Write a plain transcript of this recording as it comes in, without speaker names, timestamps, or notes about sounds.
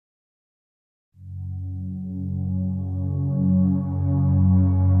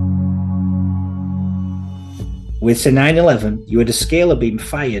With the 9/11, you had a scalar beam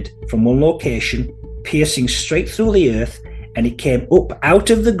fired from one location, piercing straight through the earth, and it came up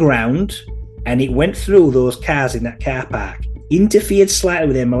out of the ground, and it went through those cars in that car park, interfered slightly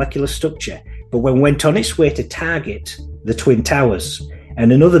with their molecular structure, but went on its way to target the Twin Towers.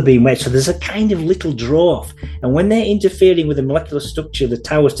 And another beam went, so there's a kind of little draw-off. And when they're interfering with the molecular structure of the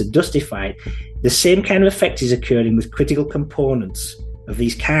towers to dustify it, the same kind of effect is occurring with critical components of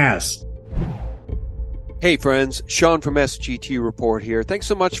these cars. Hey friends, Sean from SGT Report here. Thanks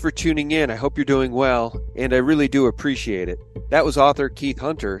so much for tuning in. I hope you're doing well, and I really do appreciate it. That was author Keith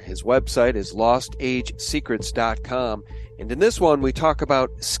Hunter. His website is lostagesecrets.com. And in this one, we talk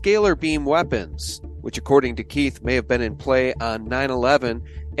about scalar beam weapons, which according to Keith may have been in play on 9/11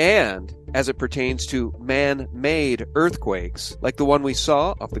 and as it pertains to man-made earthquakes, like the one we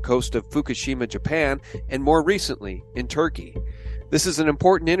saw off the coast of Fukushima, Japan, and more recently in Turkey. This is an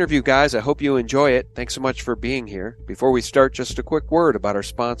important interview, guys. I hope you enjoy it. Thanks so much for being here. Before we start, just a quick word about our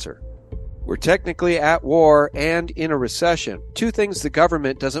sponsor. We're technically at war and in a recession. Two things the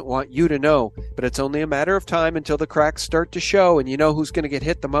government doesn't want you to know, but it's only a matter of time until the cracks start to show, and you know who's going to get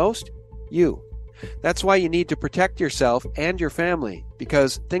hit the most? You. That's why you need to protect yourself and your family,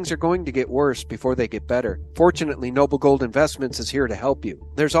 because things are going to get worse before they get better. Fortunately, Noble Gold Investments is here to help you.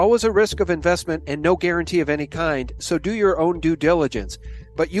 There's always a risk of investment and no guarantee of any kind, so do your own due diligence.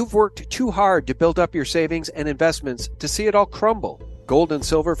 But you've worked too hard to build up your savings and investments to see it all crumble. Gold and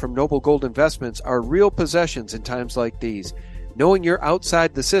silver from Noble Gold Investments are real possessions in times like these. Knowing you're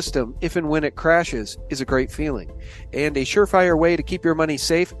outside the system, if and when it crashes, is a great feeling. And a surefire way to keep your money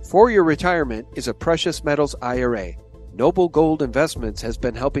safe for your retirement is a precious metals IRA. Noble Gold Investments has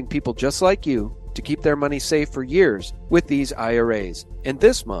been helping people just like you to keep their money safe for years with these IRAs. And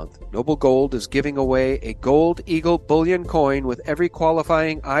this month, Noble Gold is giving away a Gold Eagle bullion coin with every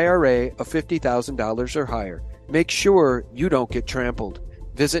qualifying IRA of $50,000 or higher. Make sure you don't get trampled.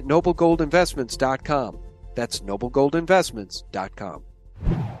 Visit noblegoldinvestments.com. That's noblegoldinvestments.com.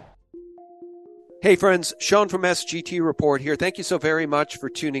 Hey friends, Sean from SGT Report here. Thank you so very much for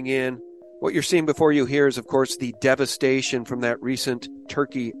tuning in. What you're seeing before you here is, of course, the devastation from that recent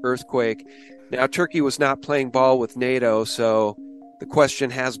Turkey earthquake. Now, Turkey was not playing ball with NATO, so the question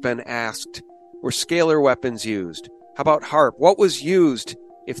has been asked, were scalar weapons used? How about HARP? What was used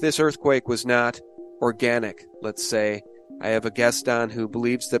if this earthquake was not organic, let's say? I have a guest on who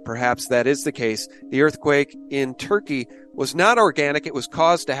believes that perhaps that is the case. The earthquake in Turkey was not organic. It was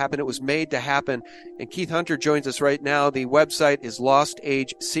caused to happen. It was made to happen. And Keith Hunter joins us right now. The website is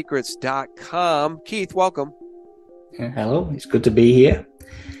lostagesecrets.com. Keith, welcome. Hello. It's good to be here.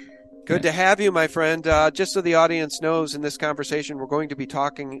 Good to have you, my friend. Just so the audience knows, in this conversation, we're going to be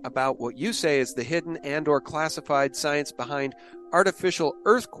talking about what you say is the hidden and or classified science behind artificial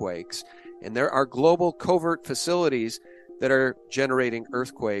earthquakes. And there are global covert facilities that are generating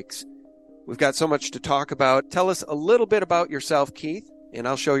earthquakes. We've got so much to talk about. Tell us a little bit about yourself, Keith, and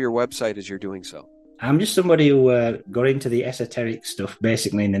I'll show your website as you're doing so. I'm just somebody who got into the esoteric stuff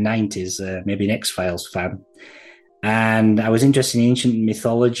basically in the 90s, maybe an X-Files fan. And I was interested in ancient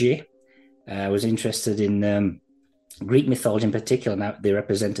mythology. I was interested in Greek mythology in particular. Now they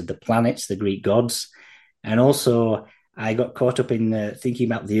represented the planets, the Greek gods. And also I got caught up in thinking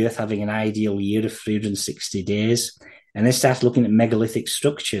about the Earth having an ideal year of 360 days. And then started looking at megalithic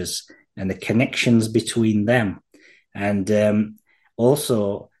structures and the connections between them. And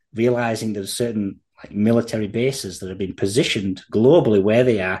also realizing there's certain military bases that have been positioned globally where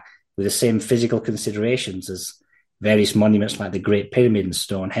they are with the same physical considerations as various monuments like the Great Pyramid and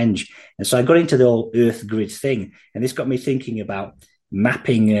Stonehenge. And so I got into the whole Earth grid thing. And this got me thinking about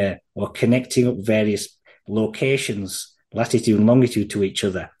mapping or connecting up various locations, latitude and longitude, to each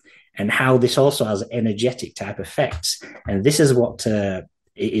other, and how this also has energetic type effects. And this is what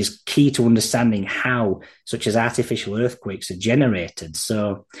is key to understanding how such as artificial earthquakes are generated.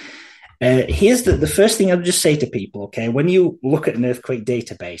 So here's the first thing I'll just say to people, okay? When you look at an earthquake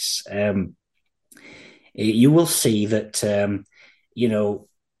database, you will see that,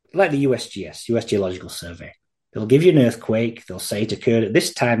 like the USGS, US Geological Survey, they'll give you an earthquake, they'll say it occurred at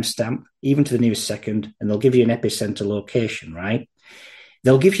this timestamp, even to the nearest second, and they'll give you an epicenter location, right?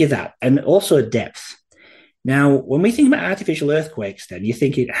 They'll give you that, and also a depth. Now, when we think about artificial earthquakes, then you're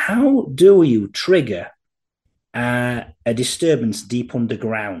thinking, how do you trigger a disturbance deep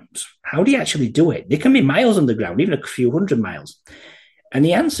underground? How do you actually do it? They can be miles underground, even a few hundred miles. And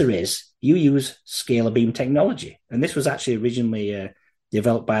the answer is you use scalar beam technology. And this was actually originally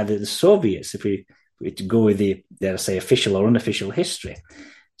developed by the Soviets, if we to go with the, dare I say, official or unofficial history.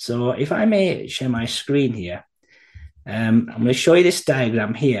 So if I may share my screen here, I'm going to show you this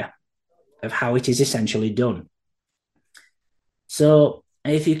diagram here of how it is essentially done. So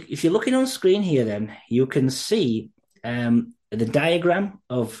if you're looking on screen here, then you can see the diagram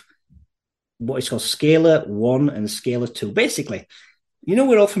of what is called scalar one and scalar two. Basically,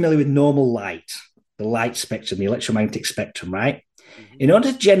 we're all familiar with normal light, the light spectrum, the electromagnetic spectrum, right? Mm-hmm. In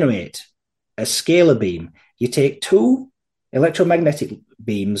order to generate a scalar beam, you take two electromagnetic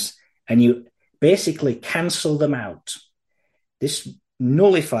beams and you basically cancel them out. This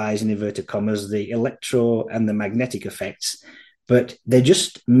nullifies, in inverted commas, the electro and the magnetic effects, but they're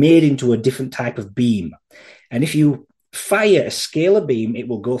just made into a different type of beam. And if you fire a scalar beam, it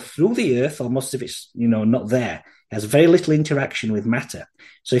will go through the Earth, almost if it's not there. It has very little interaction with matter.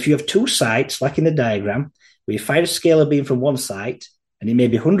 So if you have two sites, like in the diagram, where you fire a scalar beam from one site, and it may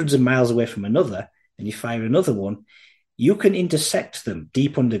be hundreds of miles away from another, and you fire another one, you can intersect them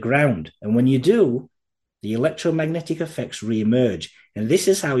deep underground. And when you do, the electromagnetic effects re-emerge. And this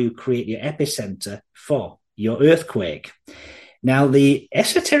is how you create your epicenter for your earthquake. Now, the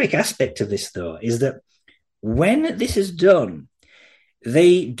esoteric aspect of this, though, is that when this is done,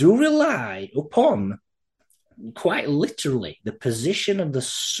 they do rely upon, quite literally, the position of the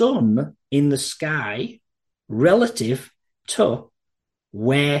sun in the sky relative to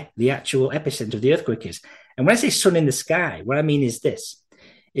where the actual epicenter of the earthquake is. And when I say sun in the sky, what I mean is this.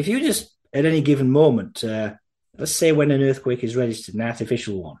 If you just, at any given moment, let's say when an earthquake is registered, an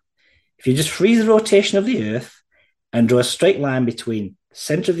artificial one, if you just freeze the rotation of the Earth and draw a straight line between the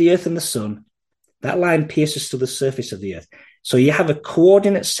center of the Earth and the sun, that line pierces to the surface of the Earth. So you have a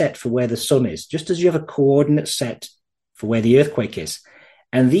coordinate set for where the sun is, just as you have a coordinate set for where the earthquake is.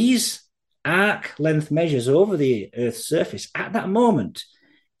 And these arc length measures over the Earth's surface, at that moment,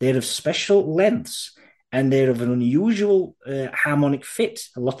 they're of special lengths and they're of an unusual harmonic fit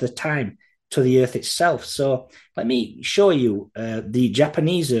a lot of the time to the Earth itself. So let me show you the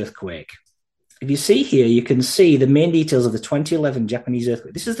Japanese earthquake. If you see here, you can see the main details of the 2011 Japanese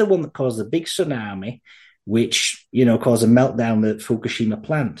earthquake. This is the one that caused the big tsunami, which, caused a meltdown at Fukushima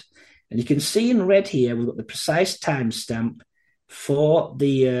plant. And you can see in red here, we've got the precise timestamp for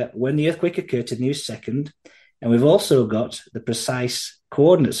the when the earthquake occurred to the nearest second. And we've also got the precise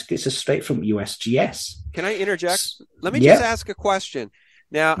coordinates. It's a straight from USGS. Can I interject? Let me just ask a question.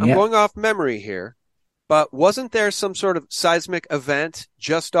 Now, I'm going off memory here, but wasn't there some sort of seismic event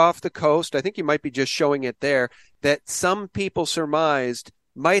just off the coast? I think you might be just showing it there, that some people surmised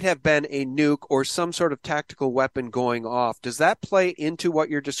might have been a nuke or some sort of tactical weapon going off. Does that play into what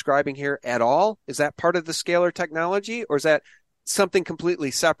you're describing here at all? Is that part of the scalar technology, or is that something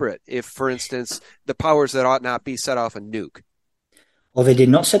completely separate if, for instance, the powers that ought not be set off a nuke? Well, they did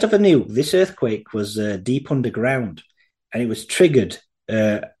not set up a nuke. This earthquake was deep underground, and it was triggered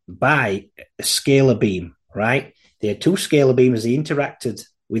by a scalar beam, right? They had two scalar beams. They interacted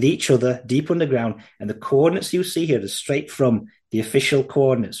with each other deep underground, and the coordinates you see here are straight from the official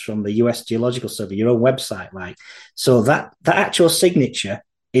coordinates from the US Geological Survey, your own website, like. So that actual signature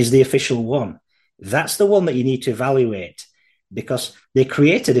is the official one. That's the one that you need to evaluate, because they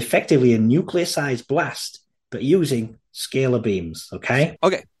created effectively a nuclear-sized blast, but using scalar beams, okay?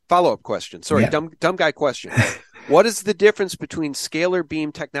 Okay, follow-up question. Sorry, dumb guy question. What is the difference between scalar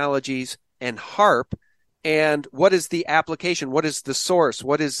beam technologies and HARP, and what is the application? What is the source?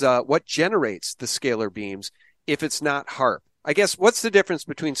 What generates the scalar beams if it's not HARP? I guess, what's the difference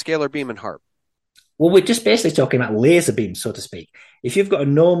between scalar beam and HARP? Well, we're just basically talking about laser beams, so to speak. If you've got a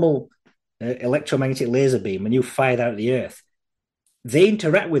normal electromagnetic laser beam and you fire that at the Earth, they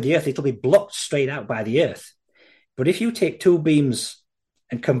interact with the Earth. It'll be blocked straight out by the Earth. But if you take two beams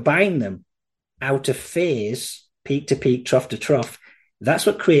and combine them out of phase, peak to peak, trough to trough, that's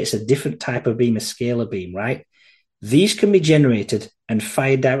what creates a different type of beam, a scalar beam, right? These can be generated and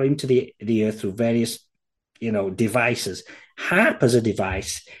fired out into the Earth through various, devices. HARP as a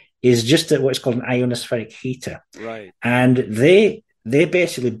device is just what's called an ionospheric heater. Right. And they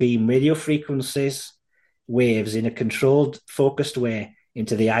basically beam radio frequencies, waves in a controlled, focused way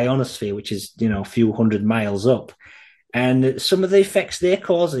into the ionosphere, which is, a few hundred miles up. And some of the effects they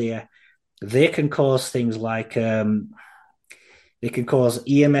cause here, they can cause things like, they can cause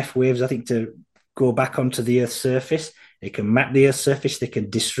EMF waves, I think, to go back onto the Earth's surface. They can map the Earth's surface. They can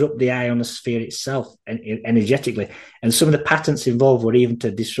disrupt the ionosphere itself energetically. And some of the patents involved were even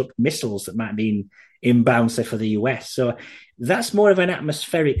to disrupt missiles that might be inbound, say, for the US. So that's more of an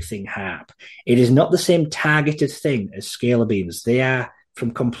atmospheric thing, HARP. It is not the same targeted thing as scalar beams. They are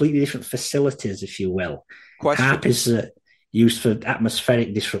from completely different facilities, if you will. Question. HARP is used for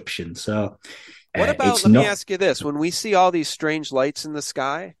atmospheric disruption. So what about, let me ask you this. When we see all these strange lights in the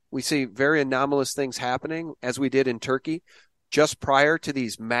sky, we see very anomalous things happening, as we did in Turkey, just prior to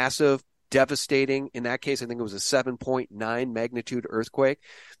these massive devastating. In that case, I think it was a 7.9 magnitude earthquake.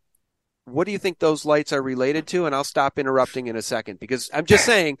 What do you think those lights are related to? And I'll stop interrupting in a second, because I'm just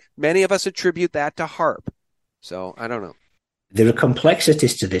saying many of us attribute that to HAARP. So I don't know. There are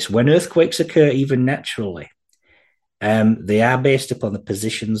complexities to this. When earthquakes occur, even naturally, they are based upon the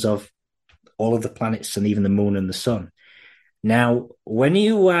positions of all of the planets and even the moon and the sun. Now, when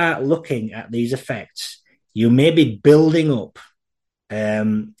you are looking at these effects, you may be building up,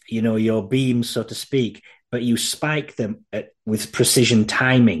 your beams, so to speak, but you spike them with precision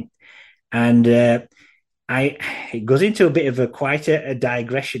timing. And it goes into a bit of quite a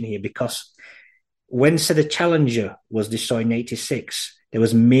digression here, because when, say, the Challenger was destroyed in 86, there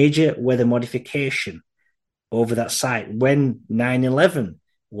was major weather modification over that site. When 9/11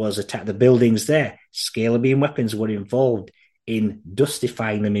 was attacked, the buildings there, scalar beam weapons were involved in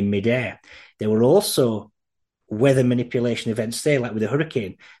dustifying them in midair. There were also weather manipulation events there, like with a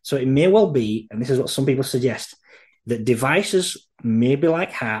hurricane. So it may well be, and this is what some people suggest, that devices, maybe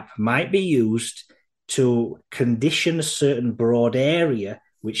like HAARP, might be used to condition a certain broad area,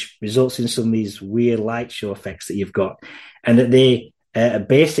 which results in some of these weird light show effects that you've got, and that they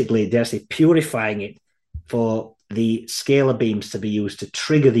basically, they're actually purifying it for the scalar beams to be used to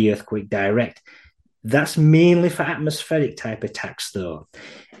trigger the earthquake direct. That's mainly for atmospheric type attacks, though.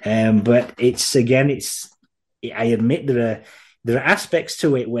 But I admit there are aspects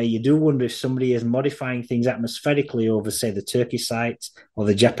to it where you do wonder if somebody is modifying things atmospherically over, say, the Turkey site or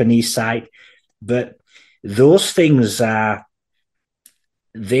the Japanese site. But those things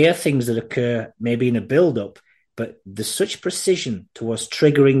they're things that occur maybe in a build-up, but there's such precision towards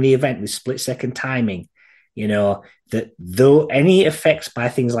triggering the event with split-second timing, that though any effects by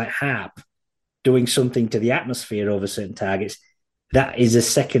things like HAARP doing something to the atmosphere over certain targets, that is a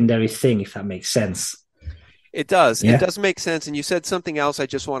secondary thing, if that makes sense. It does. Yeah. It does make sense. And you said something else I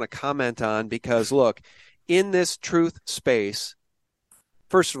just want to comment on, because look, in this truth space,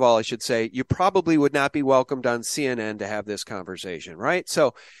 first of all, I should say, you probably would not be welcomed on CNN to have this conversation, right?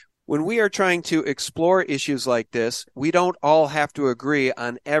 So when we are trying to explore issues like this, we don't all have to agree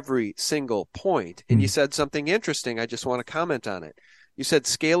on every single point. And you said something interesting. I just want to comment on it. You said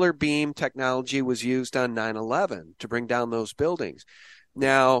scalar beam technology was used on 9/11 to bring down those buildings.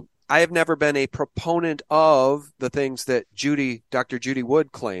 Now, I have never been a proponent of the things that Dr. Judy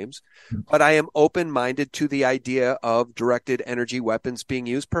Wood claims, but I am open-minded to the idea of directed energy weapons being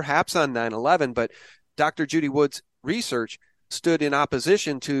used, perhaps on 9/11. But Dr. Judy Wood's research stood in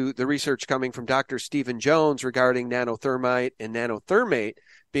opposition to the research coming from Dr. Stephen Jones regarding nanothermite and nanothermate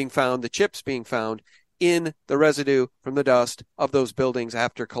being found, the chips being found in the residue from the dust of those buildings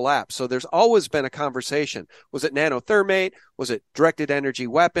after collapse. So there's always been a conversation. Was it nanothermate? Was it directed energy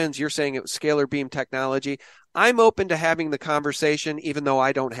weapons? You're saying it was scalar beam technology. I'm open to having the conversation, even though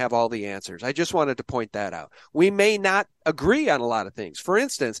I don't have all the answers. I just wanted to point that out. We may not agree on a lot of things. For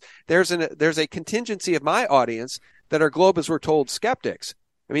instance, there's a contingency of my audience that are globe, as we're told, skeptics.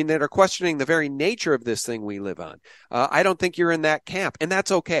 I mean, that are questioning the very nature of this thing we live on. I don't think you're in that camp, and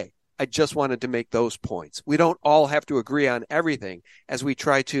that's okay. I just wanted to make those points. We don't all have to agree on everything as we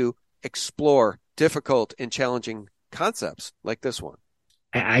try to explore difficult and challenging concepts like this one.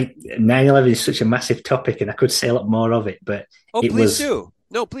 9/11 is such a massive topic, and I could say a lot more of it, but please do.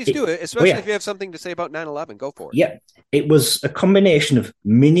 No, please do. Especially if you have something to say about 9/11, go for it. Yeah, it was a combination of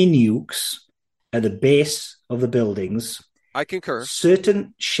mini nukes at the base of the buildings. I concur.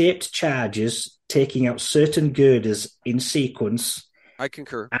 Certain shaped charges taking out certain girders in sequence. I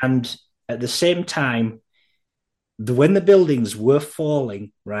concur. And at the same time, when the buildings were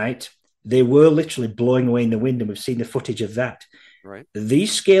falling, right, they were literally blowing away in the wind, and we've seen the footage of that. Right.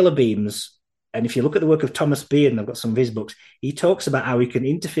 These scalar beams, and if you look at the work of Thomas Beard, and I've got some of his books, he talks about how you can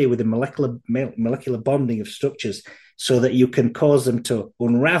interfere with the molecular bonding of structures so that you can cause them to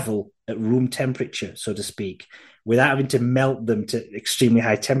unravel at room temperature, so to speak, without having to melt them to extremely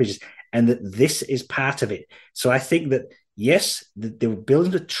high temperatures. And that this is part of it. So I think that, yes, the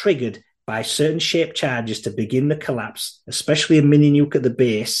buildings were triggered by certain shaped charges to begin the collapse, especially a mini nuke at the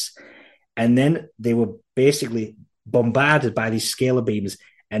base. And then they were basically bombarded by these scalar beams,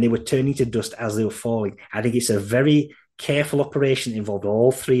 and they were turning to dust as they were falling. I think it's a very careful operation that involved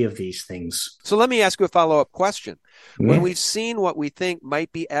all three of these things. So let me ask you a follow-up question. Yeah. When we've seen what we think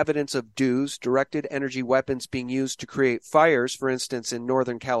might be evidence of DEWs, directed energy weapons being used to create fires, for instance, in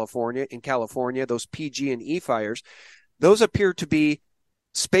Northern California, those PG&E fires, those appear to be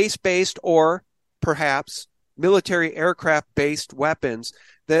space-based or perhaps military aircraft-based weapons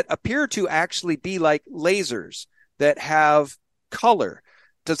that appear to actually be like lasers that have color.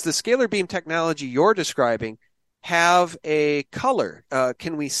 Does the scalar beam technology you're describing have a color?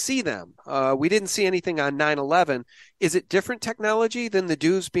 Can we see them? We didn't see anything on 9/11. Is it different technology than the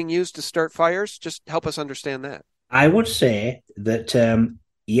dews being used to start fires? Just help us understand that. I would say that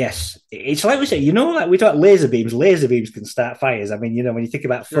yes, it's like we say. Like we talk laser beams. Laser beams can start fires. I mean, when you think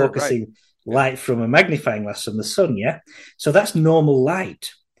about Sure, right. focusing Yeah. light from a magnifying glass from the sun, yeah. So that's normal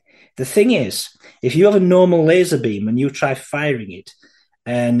light. The thing is, if you have a normal laser beam and you try firing it,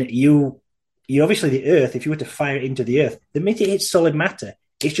 and you obviously the Earth, if you were to fire it into the Earth, the minute it hits solid matter,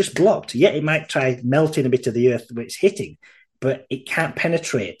 it's just blocked. Yeah, it might try melting a bit of the Earth where it's hitting, but it can't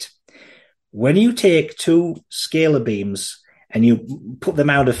penetrate. When you take two scalar beams and you put them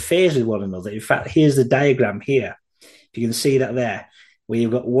out of phase with one another, in fact, here's the diagram here. If you can see that there, where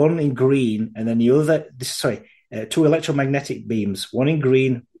you've got one in green and then the other, two electromagnetic beams, one in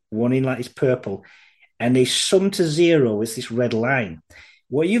green, one in like this purple, and they sum to zero with this red line.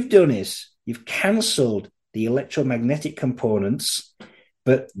 What you've done is you've cancelled the electromagnetic components,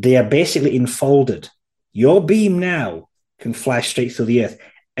 but they are basically enfolded. Your beam now can fly straight through the Earth.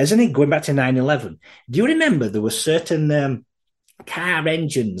 Isn't it going back to 9/11? Do you remember there were certain car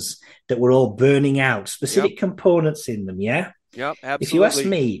engines that were all burning out, specific components in them, yeah? Yep, absolutely. If you ask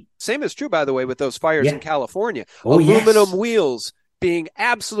me. Same is true, by the way, with those fires in California. Oh, aluminum wheels being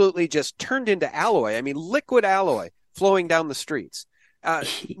absolutely just turned into alloy. I mean, liquid alloy flowing down the streets.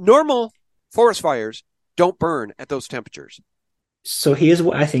 Normal forest fires don't burn at those temperatures. So here's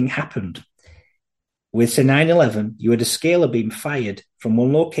what I think happened. With the 9/11, you had a scalar beam fired from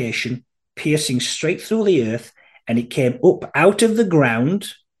one location, piercing straight through the Earth, and it came up out of the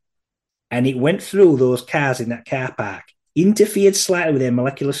ground, and it went through those cars in that car park, interfered slightly with their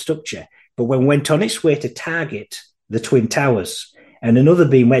molecular structure, but when went on its way to target the Twin Towers, and another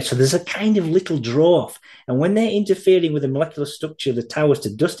beam went. So there's a kind of little draw-off. And when they're interfering with the molecular structure of the towers to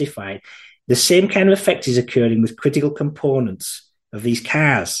dustify, the same kind of effect is occurring with critical components of these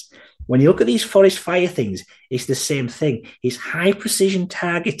cars. When you look at these forest fire things, it's the same thing. It's high precision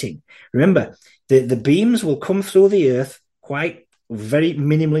targeting. Remember, the beams will come through the Earth, quite very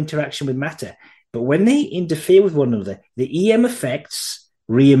minimal interaction with matter. But when they interfere with one another, the EM effects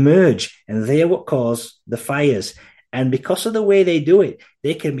re-emerge, and they're what cause the fires. And because of the way they do it,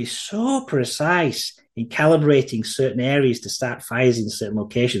 they can be so precise in calibrating certain areas to start fires in certain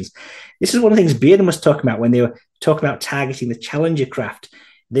locations. This is one of the things Bearden was talking about when they were talking about targeting the Challenger craft.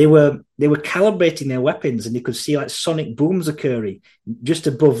 They were calibrating their weapons, and you could see like sonic booms occurring just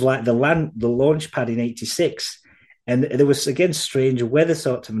above like the launch pad in '86, and there was again strange weather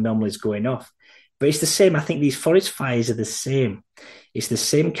sort of anomalies going off. But it's the same. I think these forest fires are the same. It's the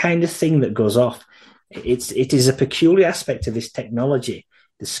same kind of thing that goes off. It is a peculiar aspect of this technology.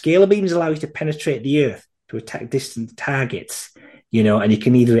 The scalar beams allow you to penetrate the Earth to attack distant targets, and you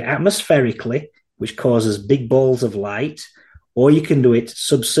can either do it atmospherically, which causes big balls of light, or you can do it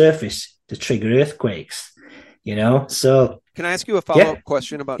subsurface to trigger earthquakes, So, can I ask you a follow-up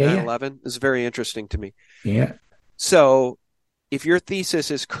question about 9/11? This is very interesting to me. Yeah. So, if your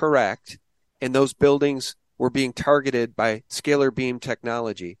thesis is correct, and those buildings were being targeted by scalar beam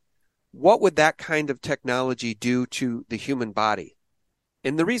technology, what would that kind of technology do to the human body?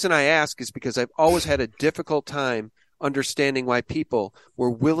 And the reason I ask is because I've always had a difficult time understanding why people were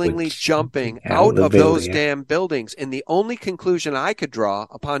willingly jumping out of those damn buildings. And the only conclusion I could draw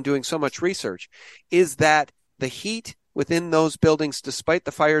upon doing so much research is that the heat within those buildings, despite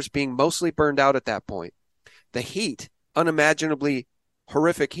the fires being mostly burned out at that point, the heat, unimaginably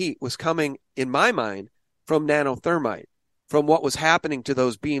horrific heat, was coming, in my mind, from nanothermite, from what was happening to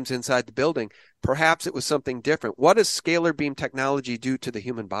those beams inside the building. Perhaps it was something different. What does scalar beam technology do to the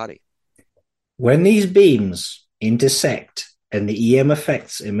human body? When these beams intersect and the EM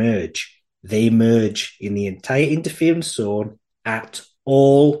effects emerge, they emerge in the entire interference zone at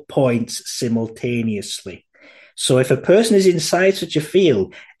all points simultaneously. So if a person is inside such a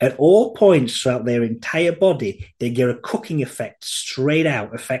field, at all points throughout their entire body, they get a cooking effect straight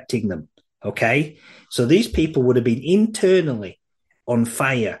out affecting them. Okay? So these people would have been internally on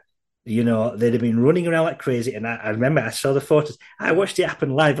fire. They'd have been running around like crazy. And I remember I saw the photos. I watched it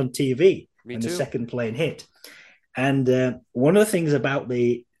happen live on TV when the second plane hit. And one of the things about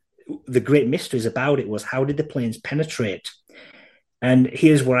the great mysteries about it was, how did the planes penetrate? And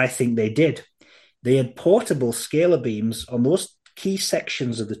here's what I think they did. They had portable scalar beams on those key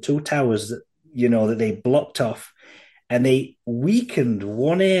sections of the two towers that, that they blocked off, and they weakened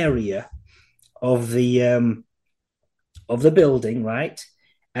one area of the building, right?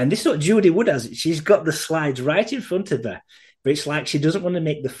 And this is what Judy Wood has. She's got the slides right in front of her, but it's like she doesn't want to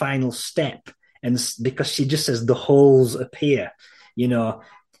make the final step, and because she just says the holes appear,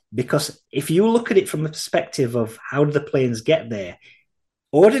 Because if you look at it from the perspective of how do the planes get there,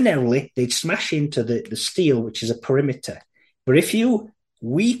 ordinarily they'd smash into the steel, which is a perimeter. But if you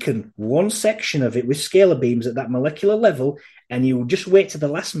weaken one section of it with scalar beams at that molecular level, and you just wait to the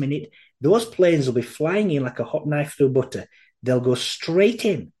last minute, those planes will be flying in like a hot knife through butter. They'll go straight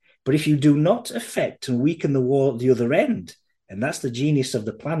in. But if you do not affect and weaken the wall at the other end, and that's the genius of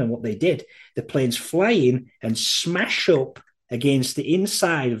the plan and what they did, the planes fly in and smash up against the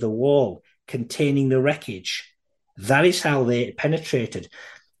inside of the wall containing the wreckage. That is how they penetrated.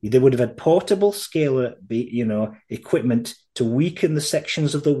 They would have had portable scalar, equipment to weaken the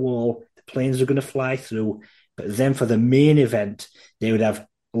sections of the wall the planes are going to fly through. But then for the main event, they would have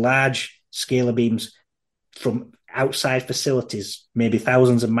large scalar beams from outside facilities, maybe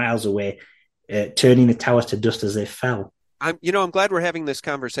thousands of miles away, turning the towers to dust as they fell. I'm glad we're having this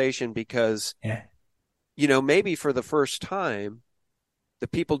conversation because, maybe for the first time, the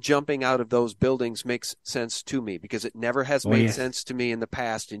people jumping out of those buildings makes sense to me because it never has made sense to me in the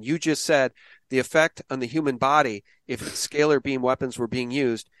past. And you just said the effect on the human body, if scalar beam weapons were being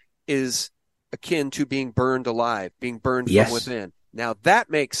used, is akin to being burned alive, being burned from within. Now that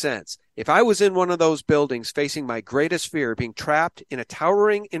makes sense. If I was in one of those buildings facing my greatest fear, being trapped in a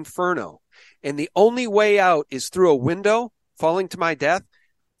towering inferno, and the only way out is through a window, falling to my death.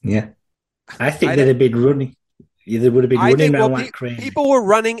 Yeah. I think they'd have been running. They would have been running around like crazy. People were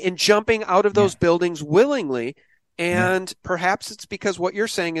running and jumping out of those buildings willingly, and perhaps it's because what you're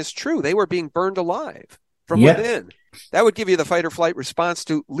saying is true. They were being burned alive from within. That would give you the fight or flight response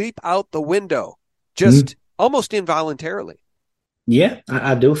to leap out the window, just almost involuntarily. Yeah,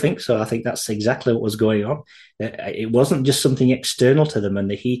 I do think so. I think that's exactly what was going on. It wasn't just something external to them and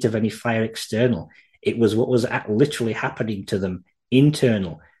the heat of any fire external. It was what was literally happening to them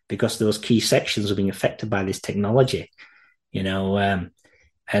internal, because those key sections were being affected by this technology, and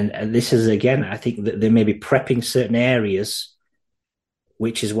this is, again, I think that they may be prepping certain areas,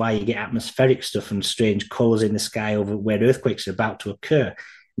 which is why you get atmospheric stuff and strange colors in the sky over where earthquakes are about to occur.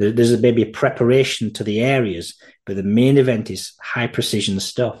 There's maybe a preparation to the areas, but the main event is high precision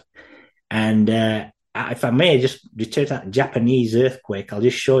stuff. And if I may just return to that Japanese earthquake, I'll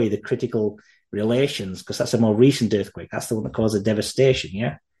just show you the critical relations, because that's a more recent earthquake. That's the one that caused the devastation,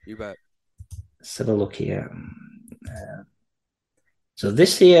 yeah? You bet. Let's have a look here. So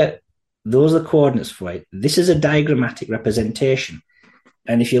this here, those are the coordinates for it. This is a diagrammatic representation.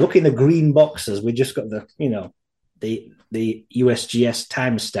 And if you look in the green boxes, we just got the USGS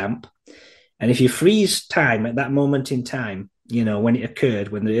timestamp. And if you freeze time at that moment in time, when it occurred,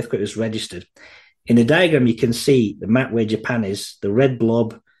 when the earthquake was registered, in the diagram, you can see the map where Japan is. The red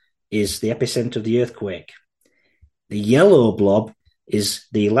blob is the epicenter of the earthquake. The yellow blob is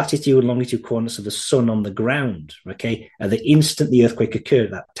the latitude and longitude coordinates of the sun on the ground, okay, at the instant the earthquake occurred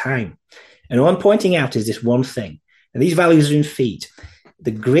at that time. And what I'm pointing out is this one thing, and these values are in feet.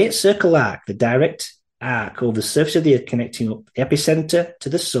 The great circle arc, the direct arc over the surface of the earth connecting up the epicenter to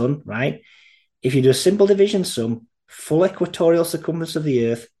the sun, right? If you do a simple division sum, full equatorial circumference of the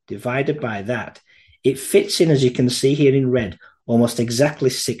earth divided by that, it fits in, as you can see here in red, almost exactly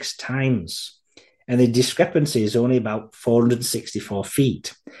 6 times. And the discrepancy is only about 464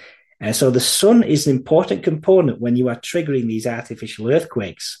 feet. And so the sun is an important component when you are triggering these artificial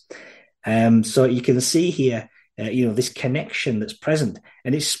earthquakes. So you can see here, this connection that's present,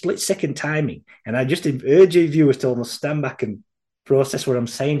 and it's split-second timing. And I just urge you viewers to almost stand back and process what I'm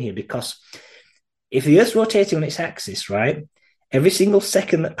saying here, because if the Earth's rotating on its axis, right, every single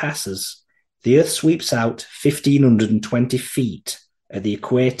second that passes, the Earth sweeps out 1,520 feet at the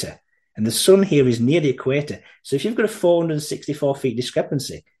equator. And the sun here is near the equator. So if you've got a 464 feet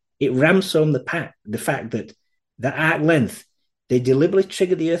discrepancy, it rams home the fact that the arc length, they deliberately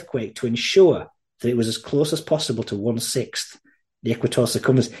triggered the earthquake to ensure that it was as close as possible to 1/6 the equatorial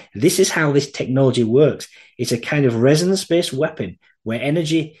circumference. This is how this technology works. It's a kind of resonance-based weapon where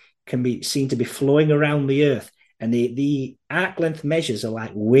energy can be seen to be flowing around the Earth. And the arc length measures are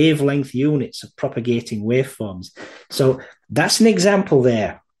like wavelength units of propagating waveforms. So that's an example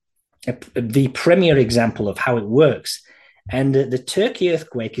there. The premier example of how it works. And the Turkey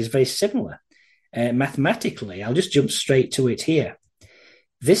earthquake is very similar. Mathematically, I'll just jump straight to it here.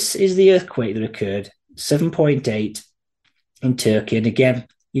 This is the earthquake that occurred, 7.8 in Turkey. And again,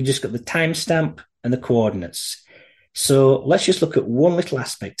 you just got the timestamp and the coordinates. So let's just look at one little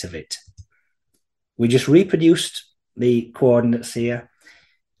aspect of it. We just reproduced the coordinates here.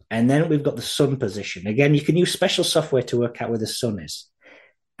 And then we've got the sun position. Again, you can use special software to work out where the sun is.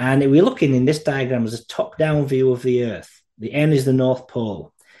 And we're looking in this diagram as a top-down view of the Earth. The N is the North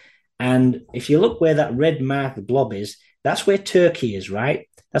Pole. And if you look where that red mark, the blob is, That's where Turkey is, right?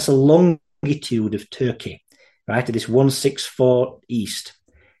 That's a longitude of Turkey, right? At this 164 east.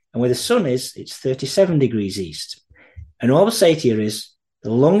 And where the sun is, it's 37 degrees east. And all I'll say to you is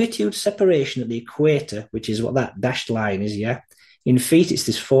the longitude separation at the equator, which is what that dashed line is, yeah? In feet, it's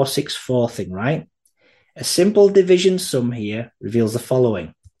this 464 thing, right? A simple division sum here reveals the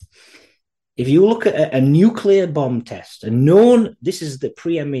following. If you look at a nuclear bomb test, this is the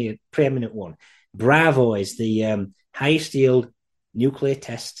preeminent one. Bravo is the highest yield nuclear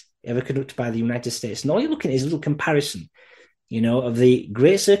test ever conducted by the United States. And all you're looking at is a little comparison, of the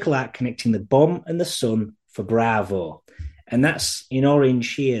Great Circle Arc connecting the bomb and the sun for Bravo. And that's in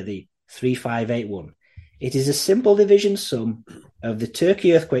orange here, the 3581. It is a simple division sum of the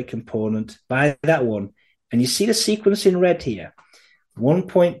Turkey earthquake component by that one. And you see the sequence in red here,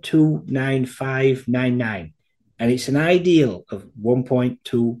 1.29599. And it's an ideal of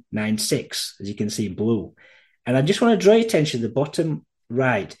 1.296, as you can see in blue. And I just want to draw your attention to the bottom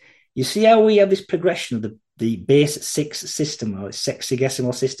right. You see how we have this progression of the base 6 system, or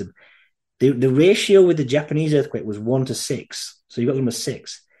sexagesimal system. The ratio with the Japanese earthquake was 1 to 6. So you've got number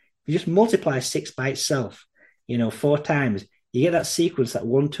 6. If you just multiply 6 by itself, 4 times, you get that sequence, that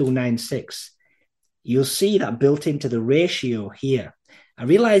 1296. You'll see that built into the ratio here. I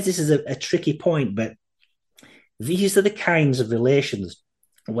realize this is a tricky point, but these are the kinds of relations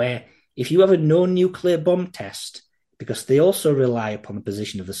where if you have a known nuclear bomb test, because they also rely upon the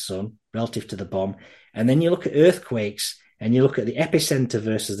position of the sun relative to the bomb, and then you look at earthquakes and you look at the epicenter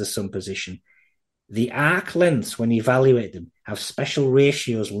versus the sun position, the arc lengths, when you evaluate them, have special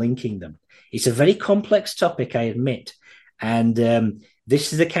ratios linking them. It's a very complex topic, I admit. And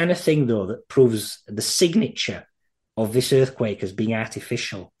this is the kind of thing, though, that proves the signature of this earthquake as being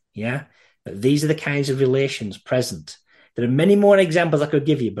artificial. Yeah. But these are the kinds of relations present. There are many more examples I could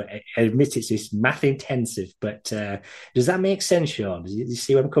give you, but I admit it's math intensive. But does that make sense, Sean? Do you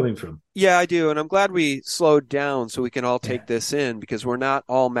see where I'm coming from? Yeah, I do. And I'm glad we slowed down so we can all take this in, because we're not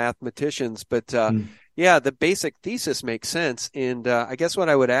all mathematicians. But yeah, the basic thesis makes sense. And I guess what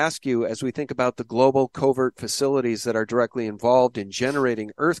I would ask you, as we think about the global covert facilities that are directly involved in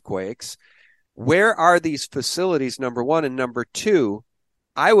generating earthquakes, where are these facilities, number one? And number two,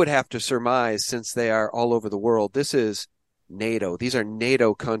 I would have to surmise, since they are all over the world, this is NATO. These are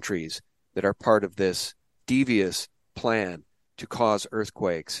NATO countries that are part of this devious plan to cause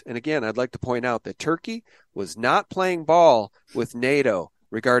earthquakes. And again, I'd like to point out that Turkey was not playing ball with NATO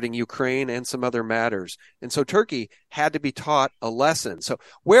regarding Ukraine and some other matters. And so Turkey had to be taught a lesson. So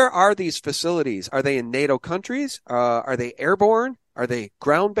where are these facilities? Are they in NATO countries? Are they airborne? Are they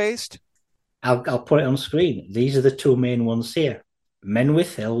ground-based? I'll put it on screen. These are the two main ones here.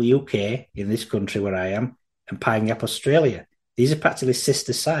 Menwith Hill, UK, in this country where I am, and Pine Gap, Australia. These are practically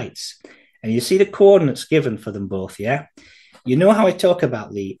sister sites. And you see the coordinates given for them both, yeah? You know how I talk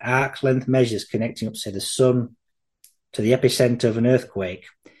about the arc length measures connecting up, say, the sun to the epicenter of an earthquake,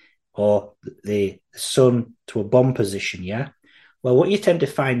 or the sun to a bomb position, yeah? Well, what you tend to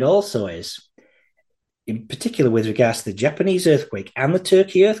find also is, in particular with regards to the Japanese earthquake and the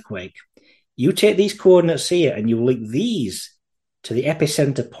Turkey earthquake, you take these coordinates here and you link these to the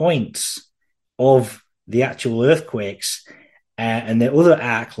epicenter points of the actual earthquakes and the other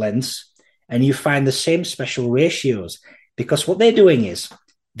arc lengths, and you find the same special ratios, because what they're doing is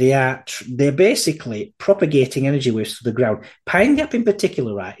they're basically propagating energy waves to the ground. Pine Gap in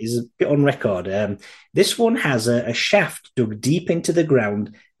particular, right, is a bit on record. This one has a shaft dug deep into the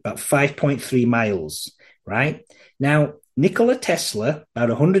ground, about 5.3 miles, right? Now, Nikola Tesla, about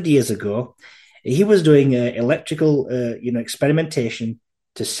 100 years ago, he was doing electrical experimentation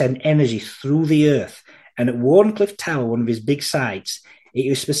to send energy through the earth. And at Warncliffe Tower, one of his big sites, it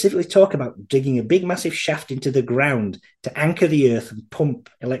was specifically talking about digging a big massive shaft into the ground to anchor the earth and pump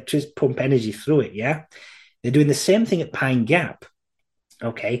energy through it, yeah? They're doing the same thing at Pine Gap,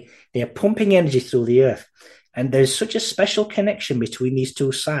 okay? They are pumping energy through the earth. And there's such a special connection between these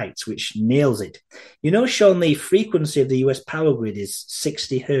two sites, which nails it. You know, Sean, the frequency of the US power grid is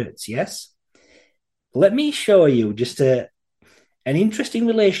 60 hertz, yes? Let me show you just an interesting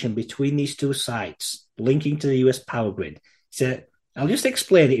relation between these two sites linking to the US power grid. So I'll just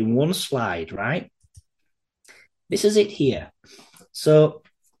explain it in one slide, right? This is it here. So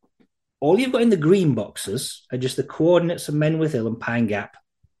all you've got in the green boxes are just the coordinates of Menwith Hill and Pine Gap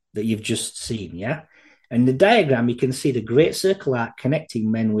that you've just seen, yeah? And the diagram, you can see the Great Circle Arc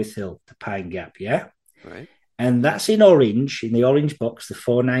connecting Menwith Hill to Pine Gap, yeah? Right. And that's in orange, in the orange box, the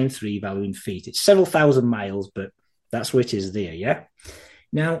 493 value in feet. It's several thousand miles, but that's where it is there, yeah?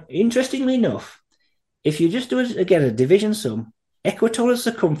 Now, interestingly enough, if you just do, again, a division sum, equatorial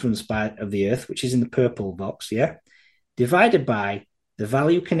circumference of the Earth, which is in the purple box, yeah? divided by the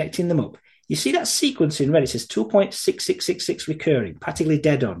value connecting them up. You see that sequence in red? It says 2.6666 recurring, practically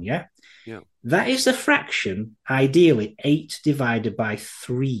dead on, yeah? Yeah. That is the fraction, ideally, 8 divided by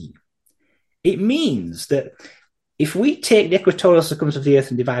 3. It means that if we take the equatorial circumference of the Earth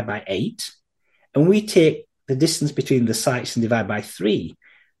and divide by 8, and we take the distance between the sites and divide by 3,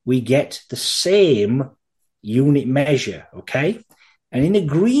 we get the same unit measure, okay? And in the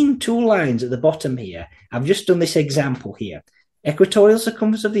green two lines at the bottom here, I've just done this example here. Equatorial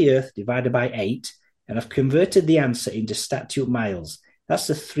circumference of the Earth divided by 8, and I've converted the answer into statute miles. That's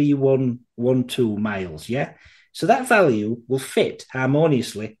the 3112 miles, yeah? So that value will fit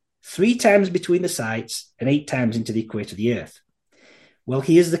harmoniously 3 times between the sites and 8 times into the equator of the Earth. Well,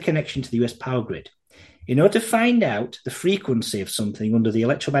 here's the connection to the US power grid. In order to find out the frequency of something under the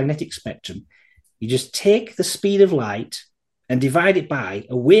electromagnetic spectrum, you just take the speed of light and divide it by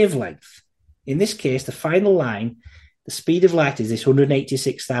a wavelength. In this case, the final line, the speed of light is this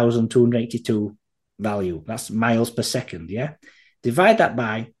 186,282 value. That's miles per second, yeah? Divide that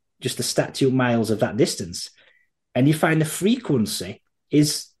by just the statute miles of that distance, and you find the frequency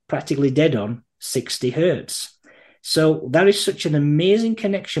is practically dead on 60 hertz. So there is such an amazing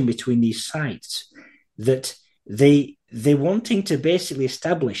connection between these sites that they're wanting to basically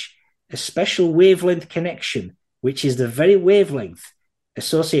establish a special wavelength connection, which is the very wavelength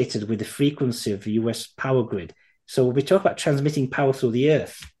associated with the frequency of the US power grid. So when we talk about transmitting power through the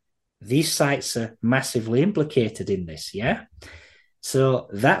Earth, these sites are massively implicated in this, yeah? So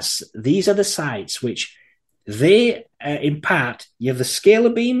these are the sites which they, in part, you have the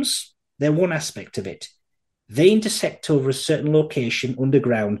scalar beams, they're one aspect of it. They intersect over a certain location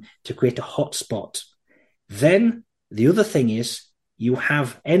underground to create a hotspot. Then the other thing is you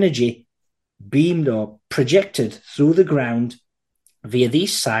have energy beamed or projected through the ground via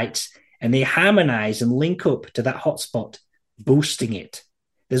these sites, and they harmonize and link up to that hotspot, boosting it.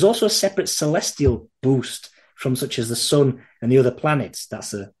 There's also a separate celestial boost from such as the sun and the other planets.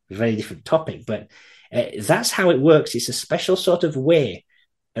 That's a very different topic, but that's how it works. It's a special sort of way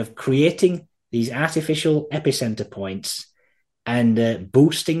of creating these artificial epicenter points and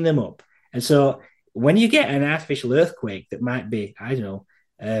boosting them up. And so when you get an artificial earthquake that might be, I don't know,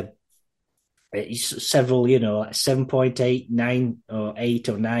 several, like 7.8, 9, or 8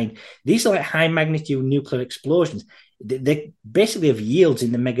 or 9, these are like high magnitude nuclear explosions. They basically have yields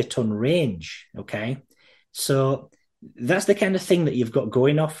in the megaton range, okay? So that's the kind of thing that you've got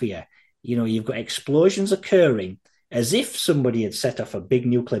going off here. You've got explosions occurring as if somebody had set off a big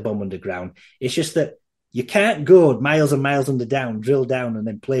nuclear bomb underground. It's just that you can't go miles and miles underground, drill down, and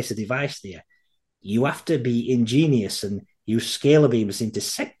then place a device there. You have to be ingenious and use scalar beams to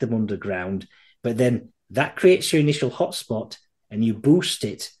intersect them underground, but then that creates your initial hotspot, and you boost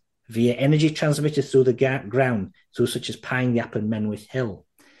it via energy transmitted through the ground, through such as Pine Gap and Menwith Hill.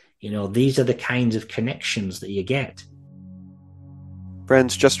 These are the kinds of connections that you get.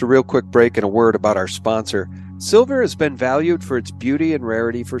 Friends, just a real quick break and a word about our sponsor. Silver has been valued for its beauty and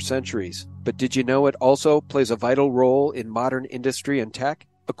rarity for centuries, but did you know it also plays a vital role in modern industry and tech?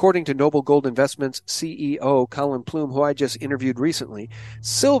 According to Noble Gold Investments CEO Colin Plume, who I just interviewed recently,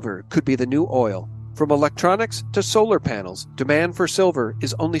 silver could be the new oil. From electronics to solar panels, demand for silver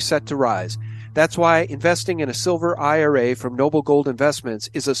is only set to rise. That's why investing in a silver IRA from Noble Gold Investments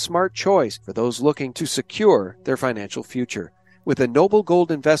is a smart choice for those looking to secure their financial future. With a Noble Gold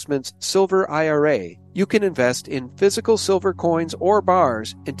Investments Silver IRA, you can invest in physical silver coins or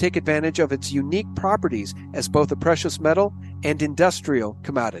bars and take advantage of its unique properties as both a precious metal and industrial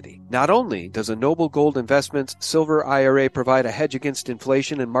commodity. Not only does a Noble Gold Investments Silver IRA provide a hedge against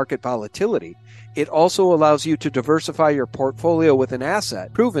inflation and market volatility, it also allows you to diversify your portfolio with an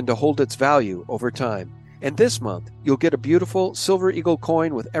asset proven to hold its value over time. And this month, you'll get a beautiful Silver Eagle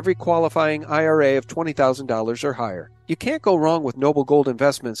coin with every qualifying IRA of $20,000 or higher. You can't go wrong with Noble Gold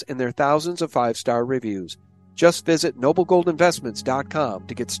Investments and their thousands of 5-star reviews. Just visit noblegoldinvestments.com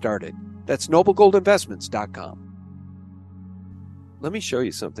to get started. That's noblegoldinvestments.com. Let me show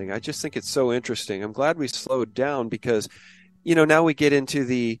you something. I just think it's so interesting. I'm glad we slowed down because, now we get into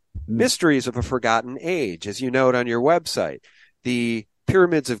the mysteries of a forgotten age, as you note on your website. The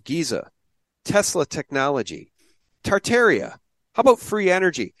pyramids of Giza, Tesla technology, Tartaria. How about free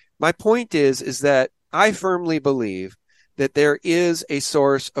energy? My point is that I firmly believe that there is a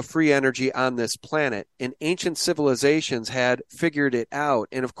source of free energy on this planet, and ancient civilizations had figured it out.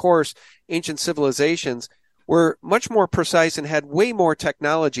 And of course, ancient civilizations were much more precise and had way more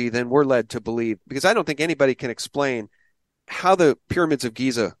technology than we're led to believe, because I don't think anybody can explain how the pyramids of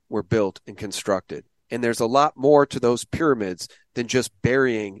Giza were built and constructed. And there's a lot more to those pyramids than just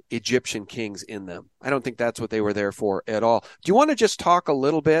burying Egyptian kings in them. I don't think that's what they were there for at all. Do you want to just talk a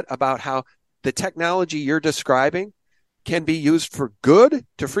little bit about how the technology you're describing can be used for good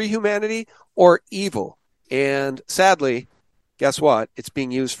to free humanity or evil? And sadly, guess what? It's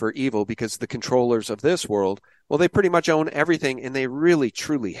being used for evil because the controllers of this world, well, they pretty much own everything and they really,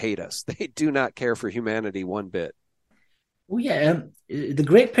 truly hate us. They do not care for humanity one bit. Well, yeah, the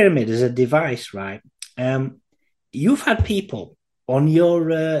Great Pyramid is a device, right? You've had people on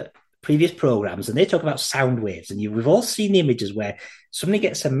your previous programs, and they talk about sound waves, and we've all seen the images where somebody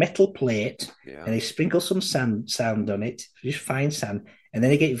gets a metal plate and they sprinkle some sound on it, just fine sand, and then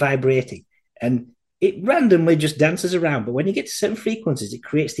they get it vibrating, and it randomly just dances around. But when you get to certain frequencies, it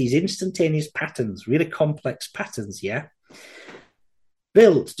creates these instantaneous patterns, really complex patterns, yeah?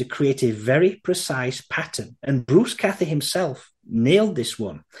 Built to create a very precise pattern. And Bruce Cathy himself nailed this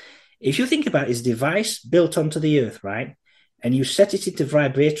one. If you think about his device built onto the earth, right, and you set it into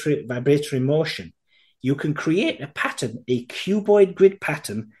vibratory motion, you can create a pattern, a cuboid grid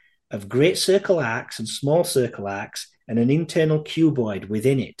pattern of great circle arcs and small circle arcs and an internal cuboid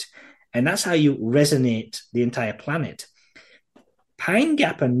within it. And that's how you resonate the entire planet. Pine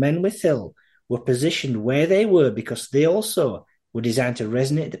Gap and Menwith Hill were positioned where they were because they also were designed to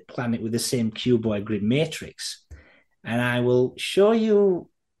resonate the planet with the same cuboid grid matrix. And I will show you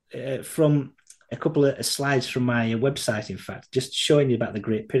from a couple of slides from my website, in fact, just showing you about the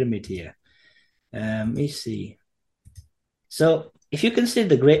Great Pyramid here. Let me see. So if you consider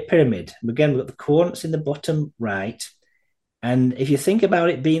the Great Pyramid, again, we've got the coordinates in the bottom right. And if you think about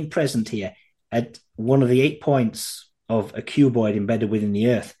it being present here at one of the 8 points of a cuboid embedded within the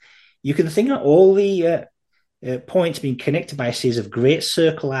Earth, you can think of all the points being connected by a series of great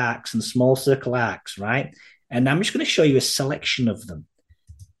circle arcs and small circle arcs, right? And I'm just going to show you a selection of them.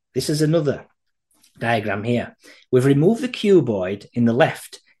 This is another diagram here. We've removed the cuboid in the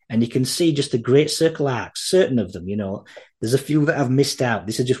left, and you can see just the great circle arcs, certain of them, there's a few that I've missed out.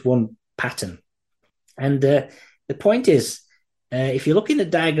 This is just one pattern. And the point is, if you look in the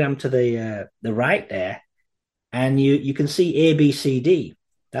diagram to the right there, and you can see A, B, C, D,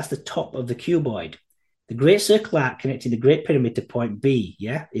 that's the top of the cuboid. The great circle arc connecting the Great Pyramid to point B,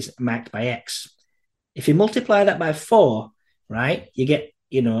 is marked by X. If you multiply that by 4, right, you get,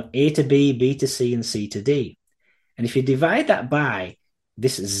 A to B, B to C, and C to D. And if you divide that by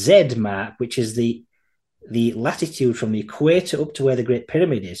this Z mark, which is the latitude from the equator up to where the Great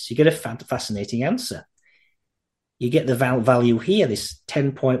Pyramid is, you get a fascinating answer. You get the value here, this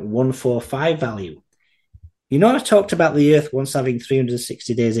 10.145 value. I talked about the Earth once having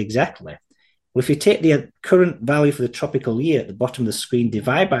 360 days exactly. Well, if you take the current value for the tropical year at the bottom of the screen,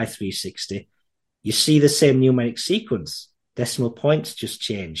 divide by 360, you see the same numeric sequence. Decimal points just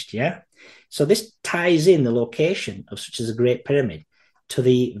changed, yeah? So this ties in the location of such as a Great Pyramid to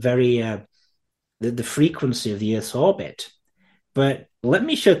the very the frequency of the Earth's orbit. But let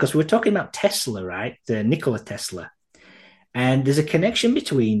me show, because we're talking about Tesla, right? The Nikola Tesla. And there's a connection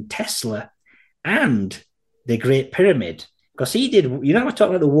between Tesla and the Great Pyramid. Because he did, we're talking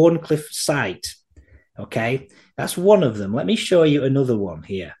about the Warncliffe site, okay? That's one of them. Let me show you another one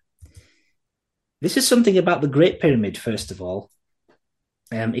here. This is something about the Great Pyramid, first of all.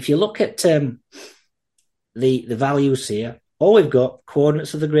 If you look at the values here, all we've got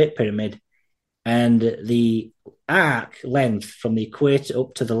coordinates of the Great Pyramid and the arc length from the equator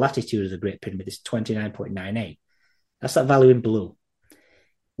up to the latitude of the Great Pyramid is 29.98. That's that value in blue.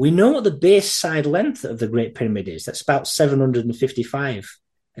 We know what the base side length of the Great Pyramid is. That's about 755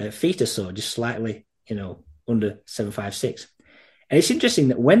 feet or so, just slightly, under 756. And it's interesting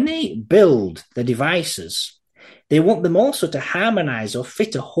that when they build the devices, they want them also to harmonize or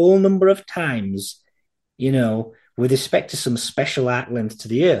fit a whole number of times, with respect to some special arc length to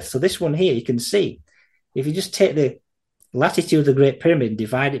the Earth. So this one here, you can see, if you just take the latitude of the Great Pyramid and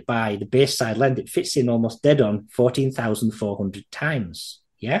divide it by the base side length, it fits in almost dead on 14,400 times.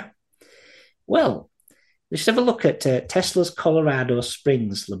 Yeah? Well, let's have a look at Tesla's Colorado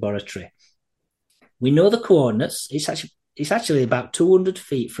Springs laboratory. We know the coordinates. It's actually about 200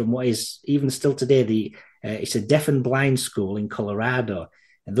 feet from what is even still today it's a deaf and blind school in Colorado,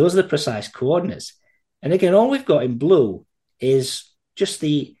 and those are the precise coordinates. And again, all we've got in blue is just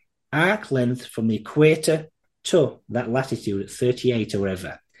the arc length from the equator to that latitude at 38 or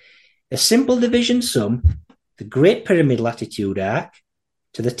whatever. A simple division sum, the Great Pyramid latitude arc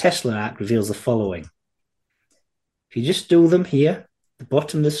to the Tesla arc reveals the following. If you just do them here, the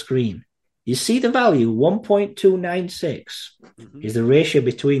bottom of the screen, you see the value 1.296 is the ratio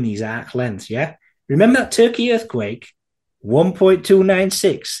between these arc lengths, yeah? Remember that Turkey earthquake?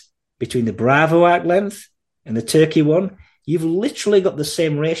 1.296 between the Bravo arc length and the Turkey one, you've literally got the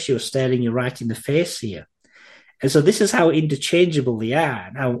same ratio staring you right in the face here. And so this is how interchangeable they are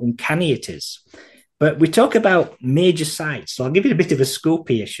and how uncanny it is. But we talk about major sites. So I'll give you a bit of a scoop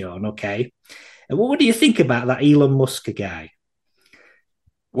here, Sean, okay? And what do you think about that Elon Musk guy?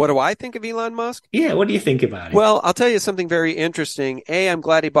 What do I think of Elon Musk? Yeah, what do you think about it? Well, I'll tell you something very interesting. I'm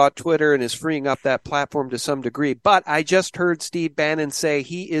glad he bought Twitter and is freeing up that platform to some degree. But I just heard Steve Bannon say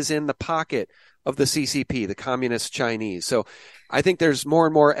he is in the pocket of the CCP, the Communist Chinese. So I think there's more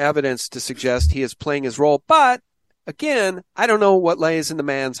and more evidence to suggest he is playing his role. But again, I don't know what lays in the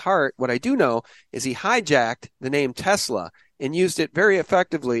man's heart. What I do know is he hijacked the name Tesla and used it very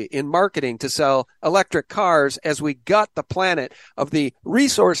effectively in marketing to sell electric cars as we gut the planet of the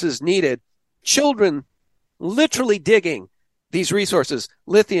resources needed. Children literally digging these resources,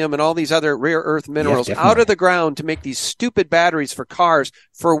 lithium and all these other rare earth minerals, out of the ground to make these stupid batteries for cars.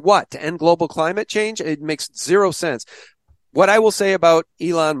 For what? To end global climate change? It makes zero sense. What I will say about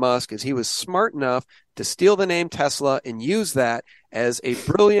Elon Musk is he was smart enough to steal the name Tesla and use that as a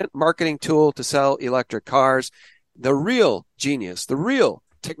brilliant marketing tool to sell electric cars. The real genius, the real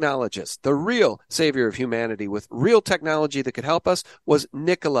technologist, the real savior of humanity with real technology that could help us was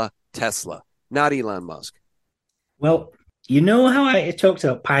Nikola Tesla, not Elon Musk. Well, you know how I talked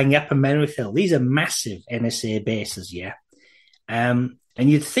about Pine Gap and Menrith Hill? These are massive NSA bases, yeah? And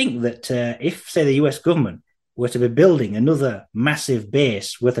you'd think that if, say, the US government were to be building another massive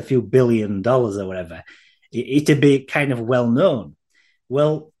base worth a few $1 billion or whatever, it'd be kind of well known.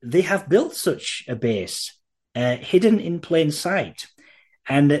 Well, they have built such a base hidden in plain sight.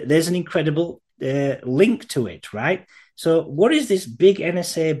 And there's an incredible link to it, right? So what is this big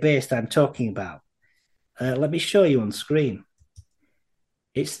NSA base that I'm talking about? Let me show you on screen.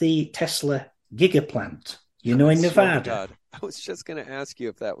 It's the Tesla Gigaplant, in Nevada. God. I was just going to ask you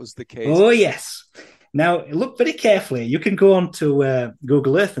if that was the case. Oh, yes. Now, look very carefully. You can go on to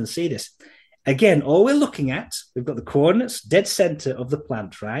Google Earth and see this. Again, all we're looking at, we've got the coordinates, dead center of the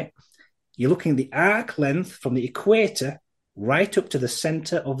plant, right? You're looking at the arc length from the equator right up to the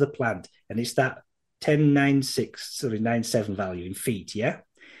center of the plant. And it's that 97 value in feet, yeah?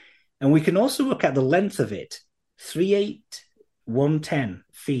 And we can also look at the length of it, 38110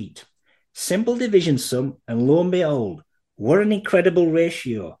 feet. Simple division sum, and lo and behold, what an incredible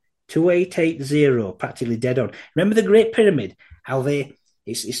ratio. 2880, practically dead on. Remember the Great Pyramid, how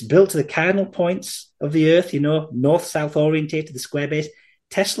it's built to the cardinal points of the Earth, north-south orientated, the square base.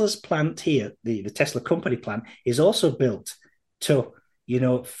 Tesla's plant here, the Tesla company plant, is also built to,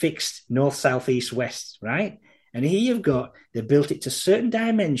 fixed north, south, east, west, right? And here you've got, they built it to certain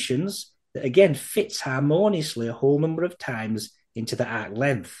dimensions that, again, fits harmoniously a whole number of times into the arc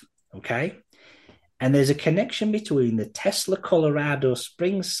length, okay? And there's a connection between the Tesla Colorado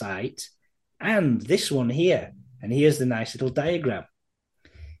Springs site and this one here. And here's the nice little diagram.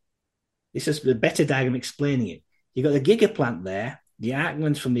 This is the better diagram explaining it. You've got the gigaplant there, the arc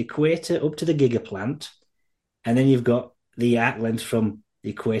length from the equator up to the gigaplant, and then you've got the arc length from the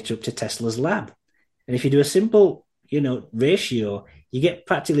equator up to Tesla's lab. And if you do a simple, ratio, you get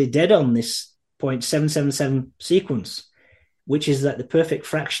practically dead on this 0.777 sequence, which is that the perfect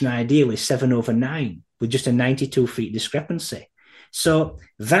fraction ideally is 7/9 with just a 92 feet discrepancy. So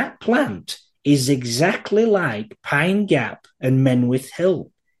that plant is exactly like Pine Gap and Menwith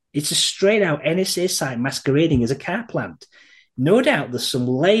Hill. It's a straight out NSA site masquerading as a car plant. No doubt there's some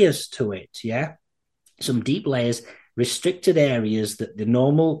layers to it, yeah? Some deep layers, restricted areas that the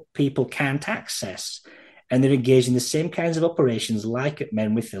normal people can't access. And they're engaged in the same kinds of operations like at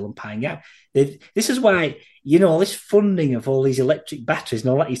Menwith Hill and Pine Gap. This is why, all this funding of all these electric batteries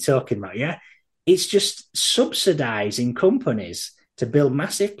and all that you're talking about, yeah? It's just subsidizing companies to build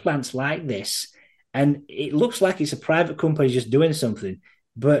massive plants like this. And it looks like it's a private company just doing something.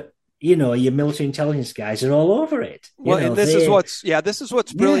 But, your military intelligence guys are all over it. This is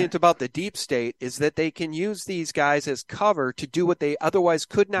what's brilliant about the deep state is that they can use these guys as cover to do what they otherwise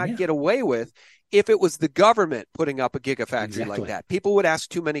could not get away with. If it was the government putting up a gigafactory like that, people would ask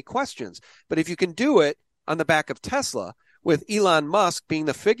too many questions. But if you can do it on the back of Tesla with Elon Musk being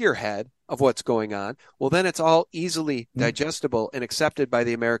the figurehead of what's going on, well, then it's all easily digestible and accepted by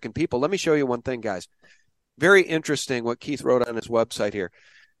the American people. Let me show you one thing, guys. Very interesting what Keith wrote on his website here.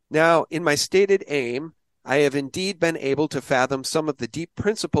 Now, in my stated aim, I have indeed been able to fathom some of the deep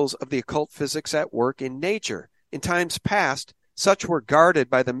principles of the occult physics at work in nature. In times past, such were guarded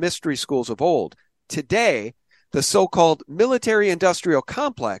by the mystery schools of old. Today, the so-called military-industrial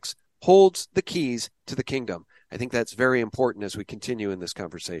complex holds the keys to the kingdom. I think that's very important as we continue in this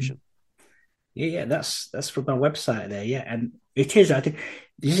conversation. Yeah, that's from my website there. Yeah, and It is. I think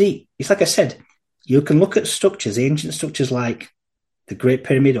you see, it's like I said, you can look at structures, ancient structures like the Great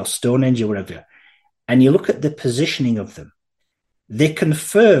Pyramid or Stonehenge or whatever, and you look at the positioning of them. They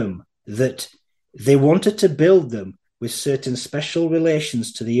confirm that they wanted to build them with certain special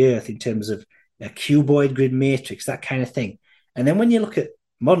relations to the Earth in terms of a cuboid grid matrix, that kind of thing. And then when you look at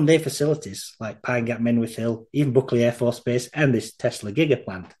modern day facilities like Pine Gap, Menwith Hill, even Buckley Air Force Base, and this Tesla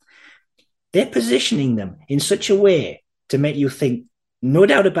gigaplant, they're positioning them in such a way to make you think, no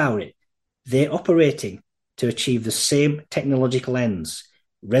doubt about it, they're operating to achieve the same technological ends,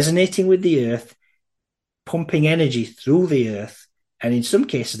 resonating with the Earth, pumping energy through the Earth. And in some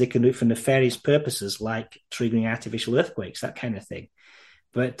cases, they can do it for nefarious purposes like triggering artificial earthquakes, that kind of thing.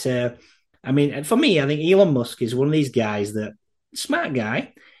 But I mean, for me, I think Elon Musk is one of these guys that smart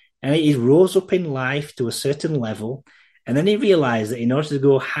guy, and he rose up in life to a certain level, and then he realized that in order to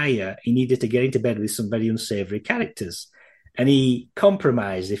go higher, he needed to get into bed with some very unsavory characters, and he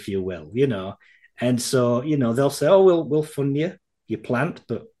compromised, if you will, you know. And so, you know, they'll say, "Oh, we'll fund your plant,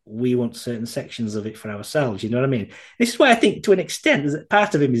 but we want certain sections of it for ourselves." You know what I mean? This is why I think, to an extent,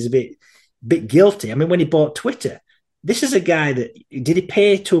 part of him is a bit guilty. I mean, when he bought Twitter, this is a guy that did he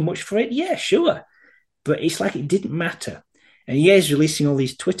pay too much for it? Yeah, sure, but it's like it didn't matter. And yeah, he's releasing all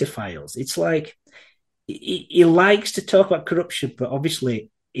these Twitter files. It's like he likes to talk about corruption, but obviously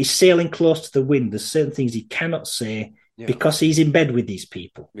he's sailing close to the wind. There's certain things he cannot say because he's in bed with these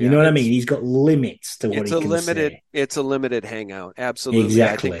people. You know what I mean? He's got limits to what he can say. It's a limited hangout. Absolutely.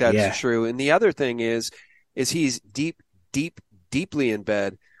 Exactly. I think that's true. And the other thing is he's deeply in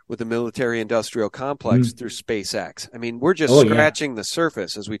bed with the military industrial complex through SpaceX. I mean, we're just scratching the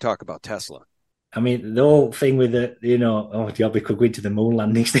surface as we talk about Tesla. I mean, the whole thing with the, you know, we could go into the moon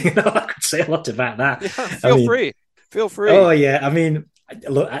landings thing. I could say a lot about that. Yeah, feel free. Oh, yeah. I mean,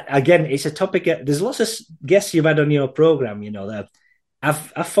 look, again, it's a topic. There's lots of guests you've had on your program, you know, that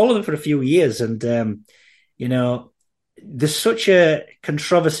I've followed them for a few years, and you know, there's such a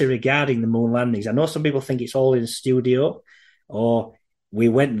controversy regarding the moon landings. I know some people think it's all in the studio, or we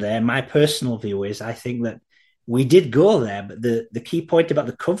went there. My personal view is I think that we did go there, but the key point about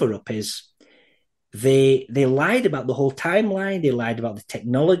the cover up is they lied about the whole timeline. They lied about the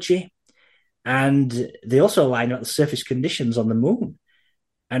technology, and they also lied about the surface conditions on the moon.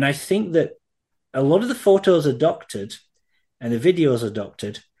 And I think that a lot of the photos are doctored and the videos are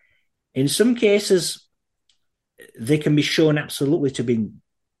doctored. In some cases, they can be shown absolutely to have been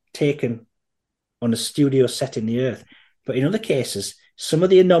taken on a studio set in the Earth. But in other cases, some of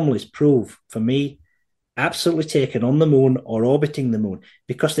the anomalies prove, for me, absolutely taken on the moon or orbiting the moon,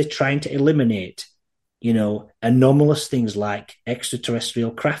 because they're trying to eliminate, you know, anomalous things like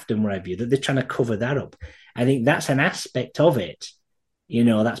extraterrestrial craft and whatever, that they're trying to cover that up. I think that's an aspect of it. You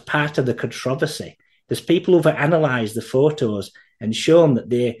know, that's part of the controversy. There's people who've analysed the photos and shown that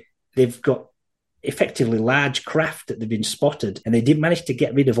they've got effectively large craft that they've been spotted, and they didn't manage to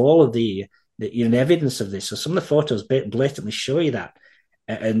get rid of all of the evidence of this. So some of the photos blatantly show you that,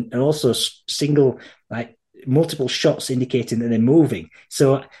 and also single, like multiple shots indicating that they're moving.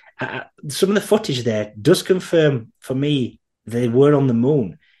 So some of the footage there does confirm for me they were on the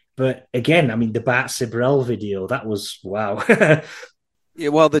moon. But again, I mean, the Bart Sibrel video, that was wow. Yeah,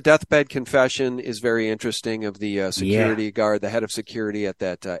 well, the deathbed confession is very interesting of the security guard, the head of security at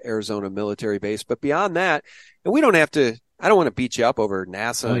that Arizona military base. But beyond that, and we don't have to, I don't want to beat you up over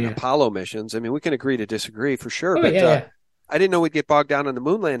NASA and Apollo missions. I mean, we can agree to disagree for sure. I didn't know we'd get bogged down on the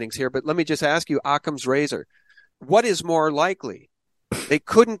moon landings here, but let me just ask you, Occam's razor, what is more likely? They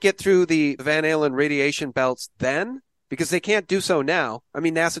couldn't get through the Van Allen radiation belts then because they can't do so now. I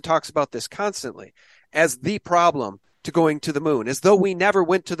mean, NASA talks about this constantly as the problem to going to the moon, as though we never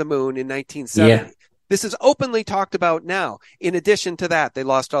went to the moon in 1970. Yeah. This is openly talked about now. In addition to that, they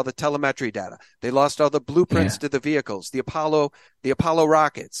lost all the telemetry data. They lost all the blueprints to the vehicles, the Apollo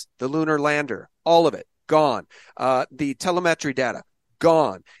rockets, the lunar lander, all of it gone. The telemetry data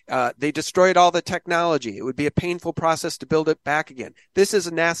gone. They destroyed all the technology. It would be a painful process to build it back again. This is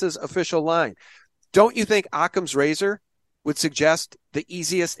NASA's official line. Don't you think Occam's razor would suggest the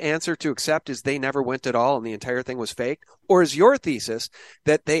easiest answer to accept is they never went at all and the entire thing was fake? Or is your thesis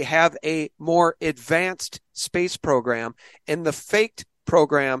that they have a more advanced space program and the faked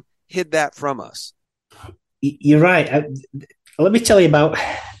program hid that from us? You're right. Let me tell you about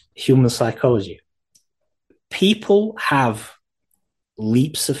human psychology. People have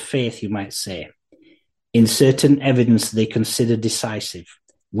leaps of faith, you might say, in certain evidence they consider decisive.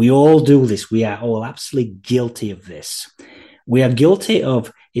 We all do this. We are all absolutely guilty of this. We are guilty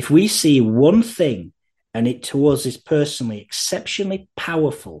of, if we see one thing and it towards us personally exceptionally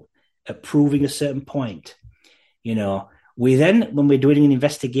powerful at proving a certain point, you know, We then, when we're doing an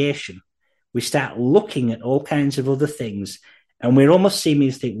investigation, we start looking at all kinds of other things, and we're almost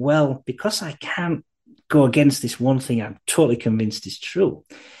seeming to think, well, because I can't go against this one thing I'm totally convinced is true,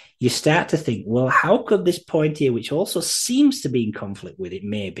 you start to think, well, how could this point here, which also seems to be in conflict with it,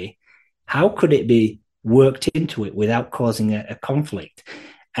 maybe, how could it be worked into it without causing a conflict?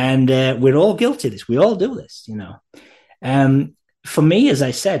 And we're all guilty of this. We all do this, you know. For me, as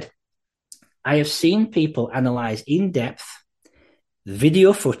I said, I have seen people analyze in depth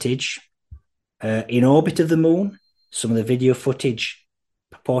video footage in orbit of the moon, some of the video footage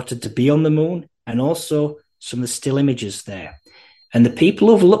purported to be on the moon, and also some of the still images there. And the people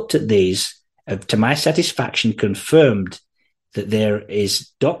who've looked at these have, to my satisfaction, confirmed that there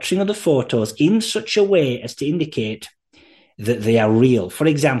is doctoring of the photos in such a way as to indicate that they are real. For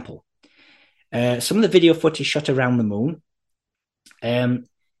example, some of the video footage shot around the moon,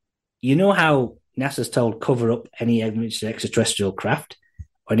 you know how NASA's told cover up any evidence of extraterrestrial craft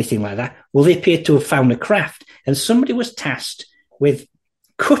or anything like that? Well, they appear to have found a craft, and somebody was tasked with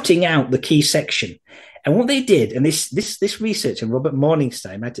cutting out the key section. And what they did, and this researcher, Robert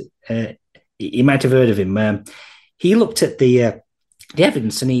Morningstar, you might have heard of him. He looked at the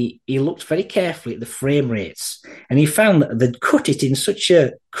evidence, and he looked very carefully at the frame rates, and he found that they'd cut it in such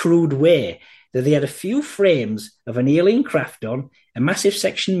a crude way that they had a few frames of an alien craft on, a massive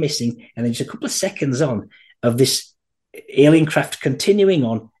section missing, and then just a couple of seconds on of this alien craft continuing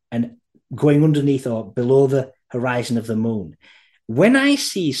on and going underneath or below the horizon of the moon. When I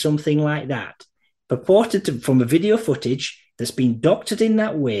see something like that, purported to, from a video footage that's been doctored in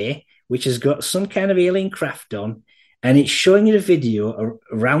that way, which has got some kind of alien craft on, and it's showing you a video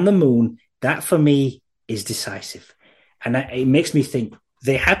around the moon, that for me is decisive. And it makes me think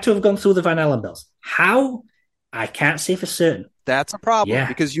they had to have gone through the Van Allen belts. How? I can't say for certain. That's a problem,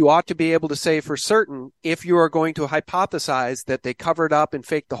 because you ought to be able to say for certain if you are going to hypothesize that they covered up and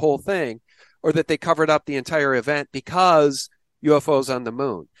faked the whole thing, or that they covered up the entire event because UFOs on the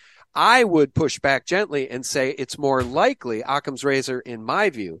moon. I would push back gently and say it's more likely, Occam's razor in my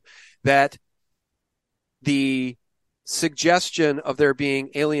view, that the suggestion of there being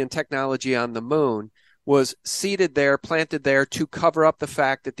alien technology on the moon was seeded there, planted there to cover up the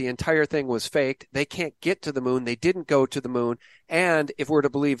fact that the entire thing was faked. They can't get to the moon. They didn't go to the moon. And if we're to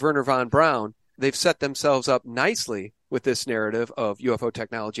believe Wernher von Braun, they've set themselves up nicely with this narrative of UFO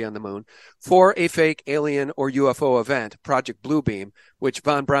technology on the moon for a fake alien or UFO event, Project Bluebeam, which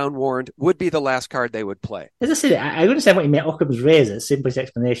von Braun warned would be the last card they would play. As I said, I understand what you mean. Occam's razor, simplest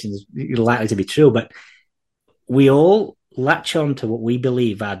explanation is likely to be true, but we all latch on to what we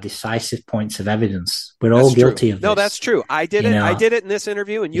believe are decisive points of evidence. We're all guilty of this. No, that's true. I did it. I did it in this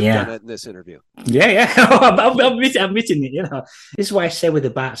interview, and you've done it in this interview. Yeah. I'm admitting it. You know, this is why I say with the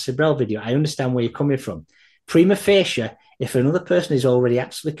Bart Sibrel video, I understand where you're coming from. Prima facie, if another person is already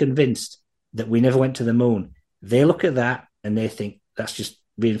absolutely convinced that we never went to the moon, they look at that and they think that's just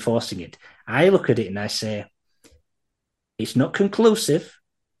reinforcing it. I look at it and I say, it's not conclusive,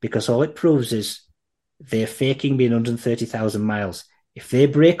 because all it proves is they're faking being 130,000 miles. If they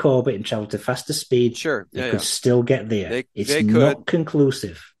break orbit and travel to faster speed, they could still get there. It's not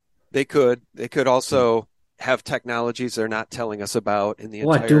conclusive. They could also have technologies they're not telling us about in the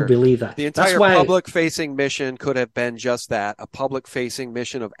entire. I do believe that. The entire public-facing mission could have been just that, a public-facing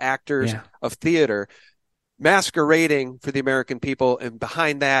mission of actors, of theater, masquerading for the American people, and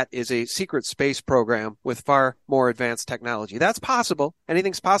behind that is a secret space program with far more advanced technology. That's possible.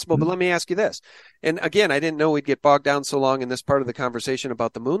 Anything's possible, but let me ask you this. And again, I didn't know we'd get bogged down so long in this part of the conversation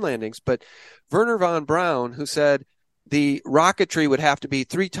about the moon landings, but Wernher von Braun, who said the rocketry would have to be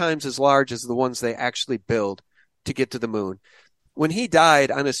 3 times as large as the ones they actually build to get to the moon. When he died,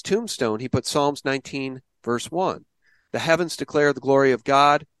 on his tombstone, he put Psalms 19, verse 1. The heavens declare the glory of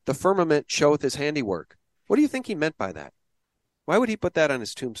God. The firmament showeth his handiwork. What do you think he meant by that? Why would he put that on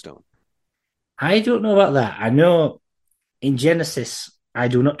his tombstone? I don't know about that. I know in Genesis, I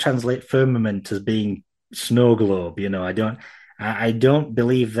do not translate firmament as being snow globe. You know, I don't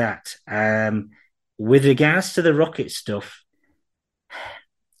believe that. With regards to the rocket stuff,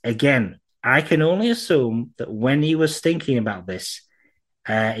 again, I can only assume that when he was thinking about this,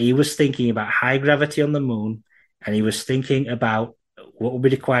 he was thinking about high gravity on the moon, and he was thinking about what would be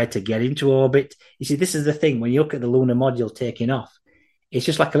required to get into orbit. You see, this is the thing. When you look at the lunar module taking off, it's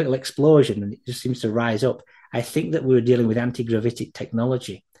just like a little explosion, and it just seems to rise up. I think that we were dealing with anti-gravitic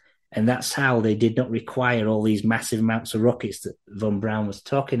technology, and that's how they did not require all these massive amounts of rockets that von Braun was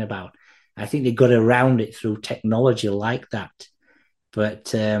talking about. I think they got around it through technology like that.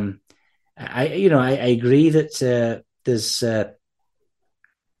 But I agree that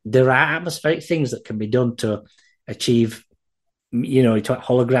there are atmospheric things that can be done to achieve you talk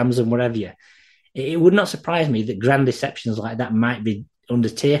holograms and whatever. It would not surprise me that grand deceptions like that might be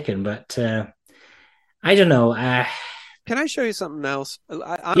undertaken, but I don't know. Can I show you something else? Yeah,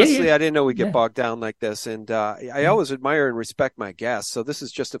 yeah, Honestly, I didn't know we get yeah. bogged down like this, and I always admire and respect my guests. So this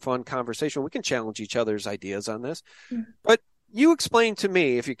is just a fun conversation. We can challenge each other's ideas on this. But you explain to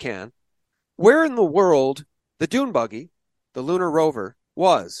me, if you can, where in the world the dune buggy, the lunar rover,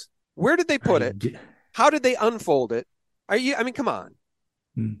 was. Where did they put it? How did they unfold it? I mean, come on.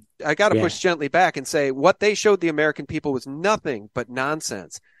 I got to Yeah. push gently back and say what they showed the American people was nothing but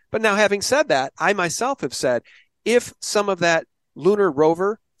nonsense. But now, having said that, I myself have said if some of that lunar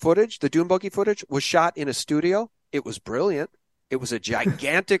rover footage, the dune buggy footage, was shot in a studio, it was brilliant. It was a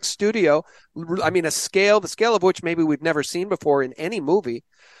gigantic studio. I mean, the scale of which maybe we've never seen before in any movie.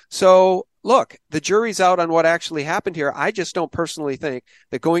 So, look, the jury's out on what actually happened here. I just don't personally think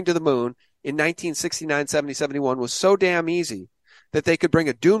that going to the moon in 1969, 70, 71 was so damn easy that they could bring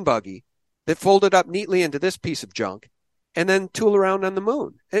a dune buggy that folded up neatly into this piece of junk and then tool around on the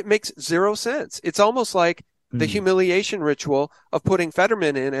moon. It makes zero sense. It's almost like the humiliation ritual of putting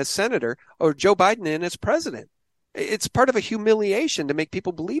Fetterman in as senator or Joe Biden in as president. It's part of a humiliation to make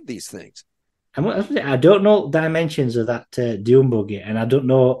people believe these things. I don't know dimensions of that dune buggy, and I don't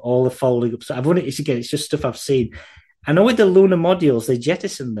know all the folding up. So it's just stuff I've seen. I know with the lunar modules, they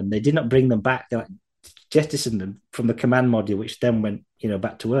jettisoned them. They did not bring them back. They jettisoned them from the command module, which then went,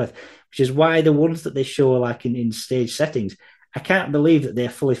 back to Earth, which is why the ones that they show like in stage settings, I can't believe that they're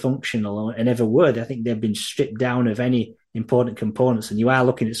fully functional and ever were. I think they've been stripped down of any important components, and you are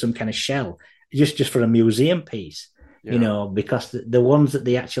looking at some kind of shell just for a museum piece, because the ones that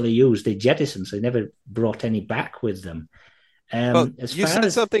they actually used, they jettisoned, so they never brought any back with them. Well, you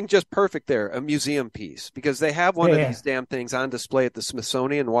said something just perfect there, a museum piece, because they have one of these damn things on display at the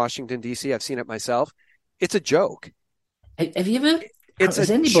Smithsonian in Washington, D.C. I've seen it myself. It's a joke. Have you ever? It's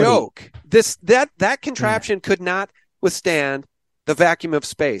a joke. That contraption could not withstand the vacuum of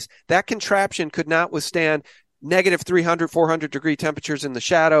space. That contraption could not withstand negative 300, 400 degree temperatures in the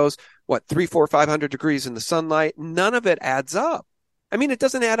shadows, 3, 4, 500 degrees in the sunlight. None of it adds up. I mean, it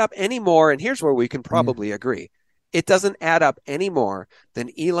doesn't add up anymore. And here's where we can probably agree. It doesn't add up any more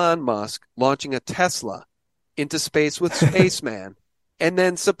than Elon Musk launching a Tesla into space with Spaceman. And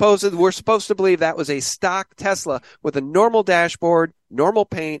then we're supposed to believe that was a stock Tesla with a normal dashboard, normal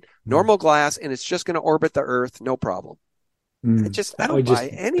paint, normal glass, and it's just going to orbit the Earth, no problem. I don't buy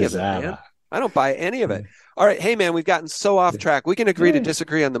any of it, man. I don't buy any of it. All right. Hey, man, we've gotten so off track. We can agree to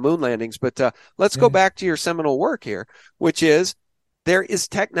disagree on the moon landings, but let's go back to your seminal work here, which is there is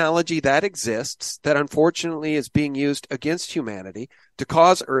technology that exists that unfortunately is being used against humanity to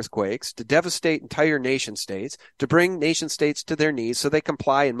cause earthquakes, to devastate entire nation states, to bring nation states to their knees so they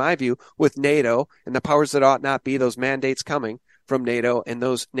comply, in my view, with NATO and the powers that ought not be, those mandates coming from NATO and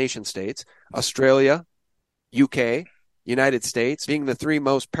those nation states, Australia, UK, United States being the three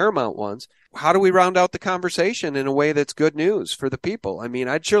most paramount ones. How do we round out the conversation in a way that's good news for the people? I mean,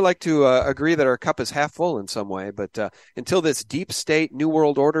 I'd sure like to agree that our cup is half full in some way, but until this deep state New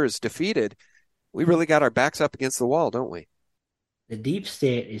World Order is defeated, we really got our backs up against the wall, don't we? The deep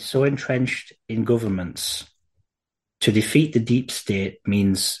state is so entrenched in governments. To defeat the deep state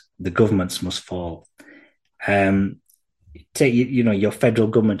means the governments must fall. Take your federal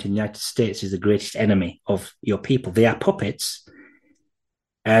government in the United States is the greatest enemy of your people. They are puppets.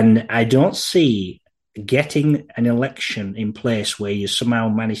 And I don't see getting an election in place where you somehow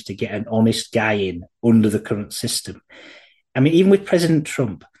manage to get an honest guy in under the current system. I mean, even with President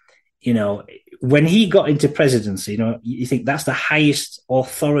Trump, when he got into presidency, you think that's the highest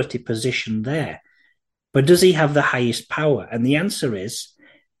authority position there. But does he have the highest power? And the answer is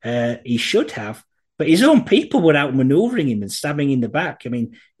he should have. But his own people were outmaneuvering him and stabbing in the back. I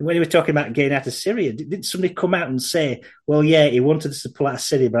mean, when he was talking about getting out of Syria, didn't somebody come out and say, well, yeah, he wanted us to pull out of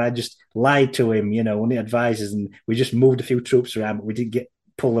Syria, but I just lied to him, one of the advisors, and we just moved a few troops around, but we didn't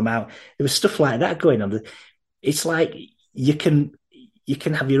pull them out. There was stuff like that going on. It's like you can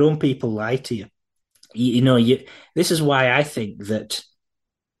have your own people lie to you. This is why I think that,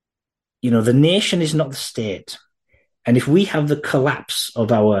 the nation is not the state. And if we have the collapse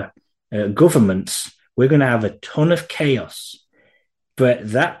of our governments, we're going to have a ton of chaos.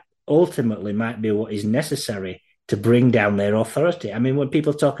 But that ultimately might be what is necessary to bring down their authority. I mean, when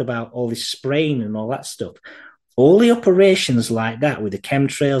people talk about all this spraying and all that stuff, all the operations like that with the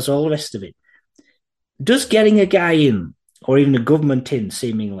chemtrails, all the rest of it, does getting a guy in, or even a government in,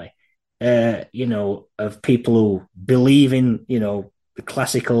 seemingly, of people who believe in, the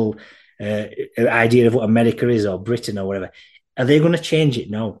classical idea of what America is or Britain or whatever, are they going to change it?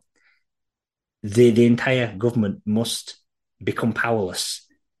 No. The entire government must become powerless,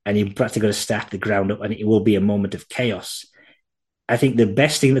 and you've practically got to start at the ground up, and it will be a moment of chaos. I think the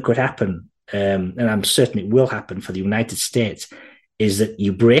best thing that could happen, and I'm certain it will happen for the United States, is that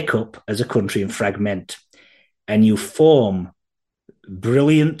you break up as a country and fragment, and you form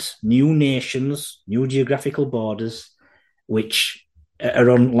brilliant new nations, new geographical borders, which are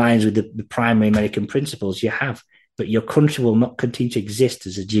on lines with the primary American principles you have. But your country will not continue to exist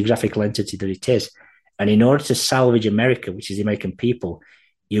as a geographical entity that it is. And in order to salvage America, which is the American people,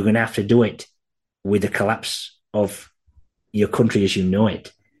 you're going to have to do it with the collapse of your country as you know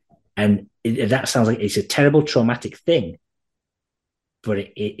it. And that sounds like it's a terrible, traumatic thing, but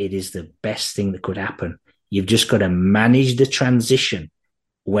it is the best thing that could happen. You've just got to manage the transition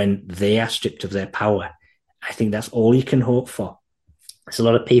when they are stripped of their power. I think that's all you can hope for. There's a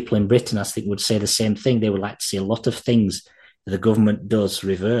lot of people in Britain, I think, would say the same thing. They would like to see a lot of things that the government does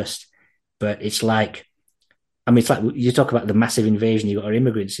reversed. But it's like, it's like you talk about the massive invasion you got of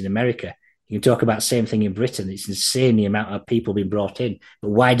immigrants in America. You can talk about the same thing in Britain. It's insane the amount of people being brought in. But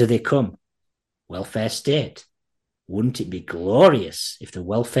why do they come? Welfare state. Wouldn't it be glorious if the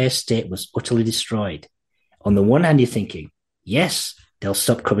welfare state was utterly destroyed? On the one hand, you're thinking, yes, they'll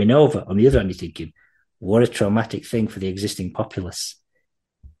stop coming over. On the other hand, you're thinking, what a traumatic thing for the existing populace.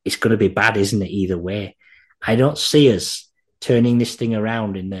 It's going to be bad, isn't it, either way? I don't see us turning this thing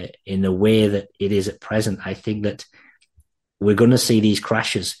around in the way that it is at present. I think that we're going to see these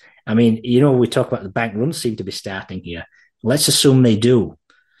crashes. We talk about the bank runs seem to be starting here. Let's assume they do.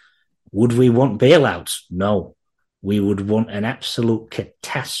 Would we want bailouts? No. We would want an absolute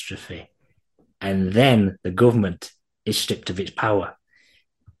catastrophe. And then the government is stripped of its power.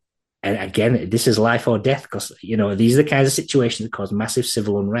 And again, this is life or death because, these are the kinds of situations that cause massive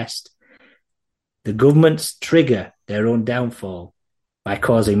civil unrest. The governments trigger their own downfall by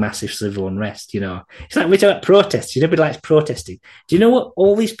causing massive civil unrest. It's like we talk about protests. Nobody likes protesting. Do you know what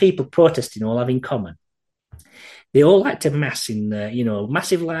all these people protesting all have in common? They all like to mass in,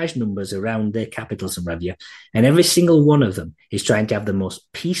 massive large numbers around their capitals and whatever. And every single one of them is trying to have the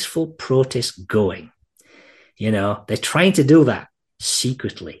most peaceful protest going. They're trying to do that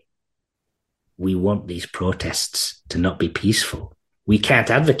secretly. We want these protests to not be peaceful. We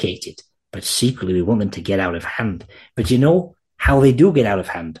can't advocate it, but secretly we want them to get out of hand. But you know how they do get out of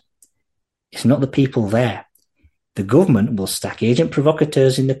hand? It's not the people there. The government will stack agent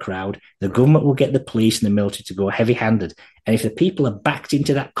provocateurs in the crowd. The government will get the police and the military to go heavy-handed. And if the people are backed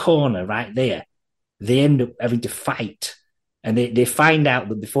into that corner right there, they end up having to fight. And they find out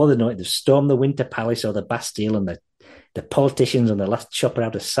that before they know it, they've stormed the Winter Palace or the Bastille and the politicians and the last chopper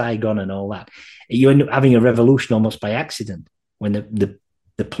out of Saigon and all that. You end up having a revolution almost by accident when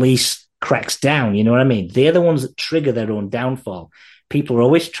the police cracks down. You know what I mean? They're the ones that trigger their own downfall. People are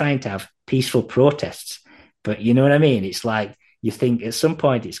always trying to have peaceful protests. But you know what I mean? It's like you think at some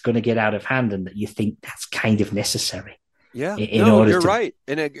point it's going to get out of hand and that you think that's kind of necessary. Yeah, you're right.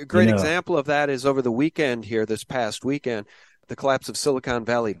 And a great example of that is over the weekend here, this past weekend, the collapse of Silicon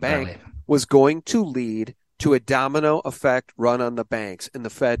Valley Bank was going to lead to a domino effect run on the banks, and the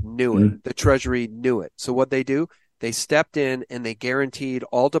Fed knew it. The Treasury knew it. So what they do? They stepped in and they guaranteed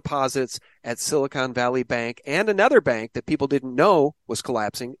all deposits at Silicon Valley Bank and another bank that people didn't know was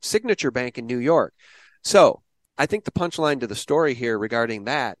collapsing, Signature Bank in New York. So I think the punchline to the story here regarding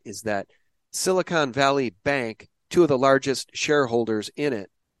that is that Silicon Valley Bank, two of the largest shareholders in it,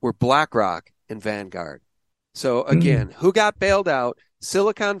 were BlackRock and Vanguard. So again, who got bailed out?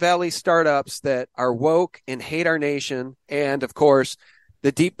 Silicon Valley startups that are woke and hate our nation. And of course,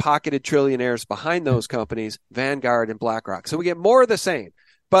 the deep-pocketed trillionaires behind those companies, Vanguard and BlackRock. So we get more of the same.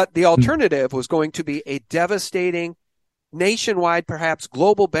 But the alternative was going to be a devastating, nationwide, perhaps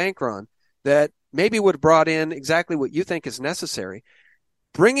global bank run that maybe would have brought in exactly what you think is necessary,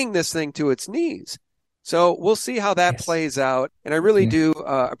 bringing this thing to its knees. So we'll see how that plays out. And I really do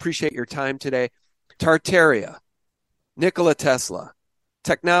appreciate your time today. Tartaria, Nikola Tesla,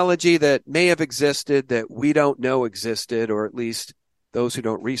 technology that may have existed that we don't know existed, or at least those who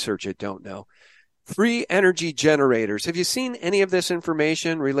don't research it don't know. Free energy generators. Have you seen any of this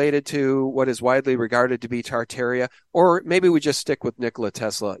information related to what is widely regarded to be Tartaria? Or maybe we just stick with Nikola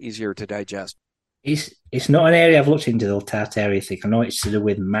Tesla, easier to digest. It's not an area I've looked into, the Tartaria thing. I know it's to do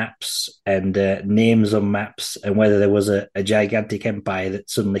with maps and names on maps and whether there was a gigantic empire that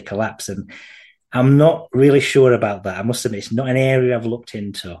suddenly collapsed. And I'm not really sure about that. I must admit, it's not an area I've looked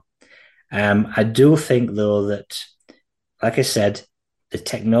into. I do think, though, that, like I said, the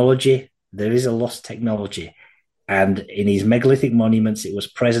technology, there is a lost technology. And in these megalithic monuments, it was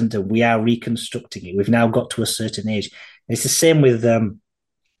present and we are reconstructing it. We've now got to a certain age. And it's the same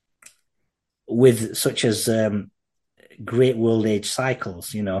with such as great world age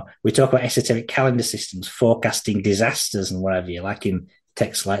cycles. We talk about esoteric calendar systems, forecasting disasters and whatever you like in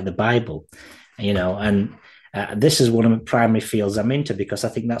texts like the Bible, and this is one of the primary fields I'm into because I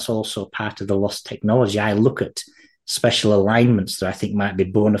think that's also part of the lost technology. I look at special alignments that I think might be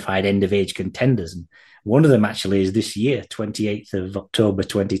bona fide end of age contenders. And one of them actually is this year, 28th of October,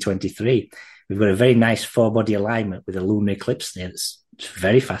 2023. We've got a very nice four-body alignment with a lunar eclipse there. It's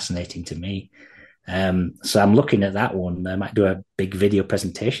very fascinating to me. So I'm looking at that one. I might do a big video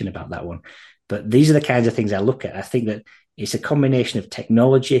presentation about that one. But these are the kinds of things I look at. I think that it's a combination of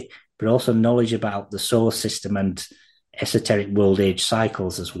technology, but also knowledge about the solar system and esoteric world age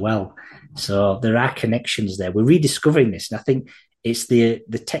cycles as well. So there are connections there. We're rediscovering this. And I think it's the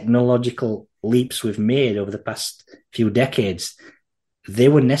technological leaps we've made over the past few decades. They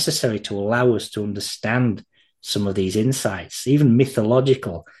were necessary to allow us to understand some of these insights. Even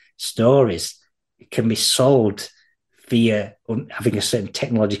mythological stories can be solved via having a certain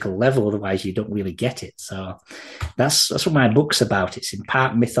technological level. Otherwise, you don't really get it. So that's what my book's about. It's in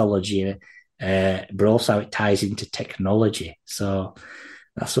part mythology, but also it ties into technology. So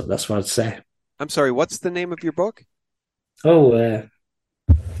that's what I'd say. I'm sorry, what's the name of your book? Oh,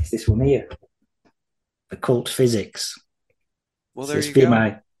 it's this one here, Occult Physics. Well, there it's you via go.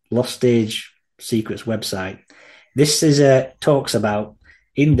 My Lost Age Secrets website. This is talks about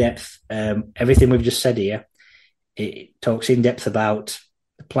in depth everything we've just said here. It talks in depth about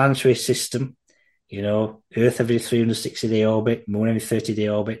the planetary system, Earth every 360-day orbit, Moon every 30-day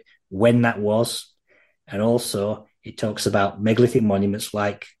orbit, when that was. And also it talks about megalithic monuments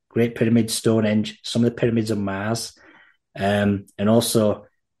like Great Pyramid, Stonehenge, some of the pyramids on Mars, and also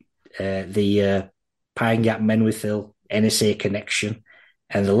the Pine Gap, Menwithil, NSA connection.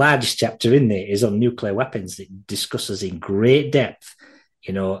 And the largest chapter in there is on nuclear weapons. It discusses in great depth,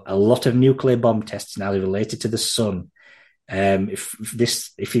 a lot of nuclear bomb tests now related to the sun. If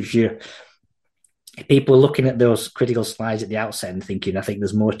people are looking at those critical slides at the outset and thinking, I think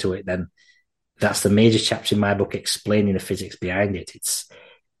there's more to it, then that's the major chapter in my book explaining the physics behind it. It's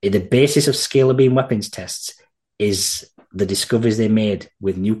the basis of scalar beam weapons tests is the discoveries they made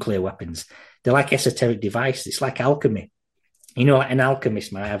with nuclear weapons. They're like esoteric devices. It's like alchemy. Like an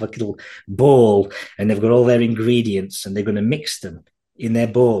alchemist might have a little bowl and they've got all their ingredients and they're going to mix them in their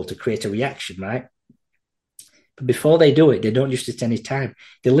bowl to create a reaction, right? But before they do it, they don't just at any time.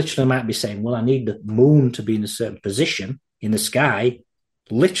 They literally might be saying, well, I need the moon to be in a certain position in the sky,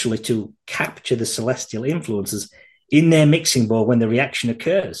 literally to capture the celestial influences in their mixing bowl when the reaction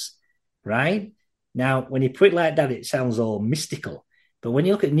occurs, right? Now, when you put it like that, it sounds all mystical. But when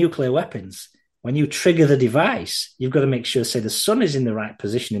you look at nuclear weapons, when you trigger the device, you've got to make sure, say, the sun is in the right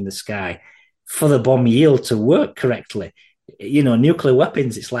position in the sky for the bomb yield to work correctly. Nuclear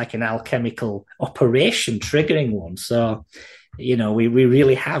weapons, it's like an alchemical operation triggering one. So, we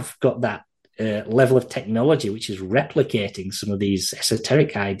really have got that level of technology, which is replicating some of these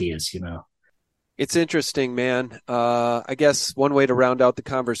esoteric ideas, It's interesting, man. I guess one way to round out the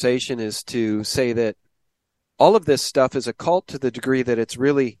conversation is to say that all of this stuff is occult to the degree that it's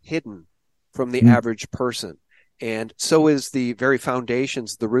really hidden from the average person. And so is the very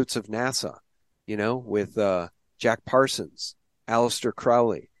foundations, the roots of NASA, with Jack Parsons, Aleister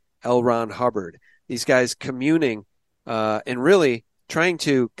Crowley, L. Ron Hubbard, these guys communing and really trying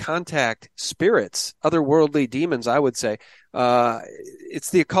to contact spirits, otherworldly demons, I would say. It's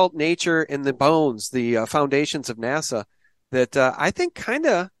the occult nature and the bones, the foundations of NASA that I think kind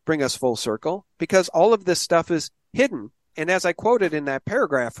of bring us full circle because all of this stuff is hidden. And as I quoted in that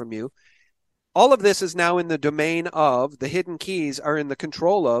paragraph from you, all of this is now in the domain of, the hidden keys are in the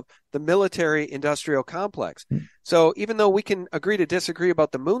control of the military-industrial complex. So even though we can agree to disagree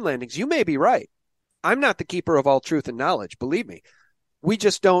about the moon landings, you may be right. I'm not the keeper of all truth and knowledge, believe me. We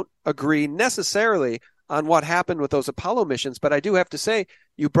just don't agree necessarily on what happened with those Apollo missions, but I do have to say,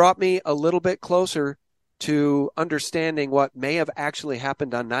 you brought me a little bit closer to understanding what may have actually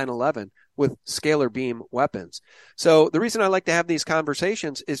happened on 9/11 with scalar beam weapons. So the reason I like to have these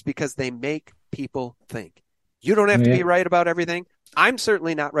conversations is because they make people think. You don't have to be right about everything. I'm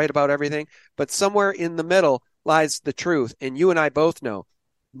certainly not right about everything, but somewhere in the middle lies the truth. And you and I both know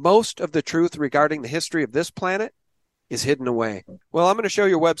most of the truth regarding the history of this planet is hidden away. Well, I'm going to show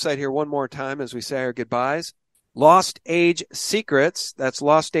your website here one more time as we say our goodbyes. Lost Age Secrets. That's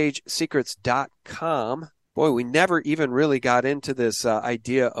lostagesecrets.com. Boy, we never even really got into this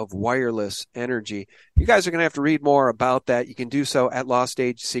idea of wireless energy. You guys are going to have to read more about that. You can do so at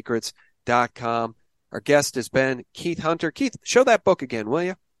lostagesecrets.com. Our guest has been Keith Hunter. Keith, show that book again, will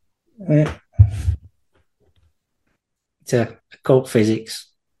you? It's Occult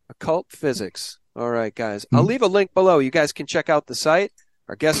Physics. Occult Physics. All right, guys. I'll leave a link below. You guys can check out the site.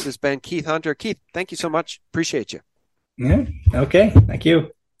 Our guest has been Keith Hunter. Keith, thank you so much. Appreciate you. Yeah. Okay. Thank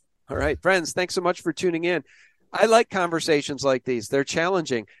you. All right, friends, thanks so much for tuning in. I like conversations like these. They're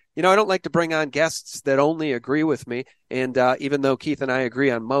challenging. I don't like to bring on guests that only agree with me. And even though Keith and I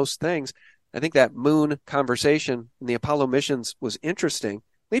agree on most things, I think that moon conversation in the Apollo missions was interesting.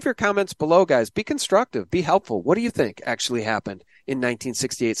 Leave your comments below, guys. Be constructive. Be helpful. What do you think actually happened in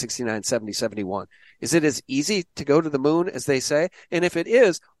 1968, 69, 70, 71? Is it as easy to go to the moon as they say? And if it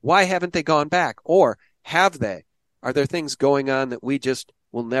is, why haven't they gone back? Or have they? Are there things going on that we just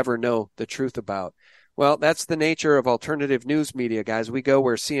will never know the truth about? Well, that's the nature of alternative news media, guys. We go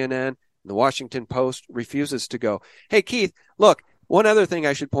where CNN and the Washington Post refuses to go. Hey, Keith, look, one other thing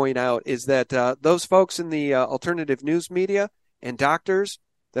I should point out is that those folks in the alternative news media and doctors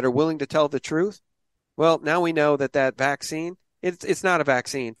that are willing to tell the truth, well, now we know that vaccine, it's not a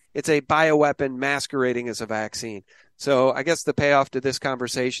vaccine. It's a bioweapon masquerading as a vaccine. So I guess the payoff to this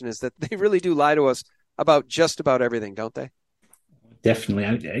conversation is that they really do lie to us about just about everything, don't they?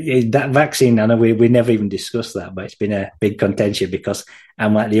 Definitely. That vaccine, I know we never even discussed that, but it's been a big contention because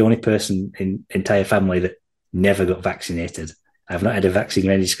I'm like the only person in entire family that never got vaccinated. I've not had a vaccine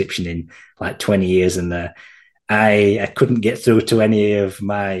of any description in like 20 years, and I couldn't get through to any of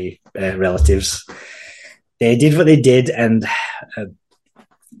my relatives. They did what they did, and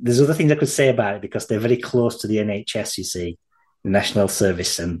there's other things I could say about it because they're very close to the NHS, you see, the National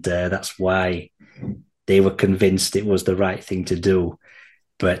Service, and that's why they were convinced it was the right thing to do.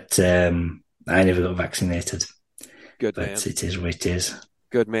 But I never got vaccinated. Good man. But it is what it is.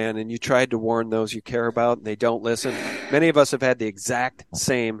 Good man. And you tried to warn those you care about, and they don't listen. Many of us have had the exact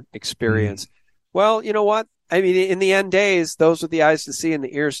same experience. Well, you know what? I mean, in the end days, those with the eyes to see and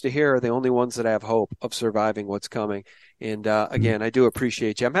the ears to hear are the only ones that have hope of surviving what's coming. And again, I do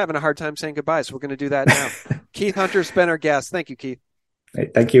appreciate you. I'm having a hard time saying goodbye, so we're going to do that now. Keith Hunter's been our guest. Thank you, Keith.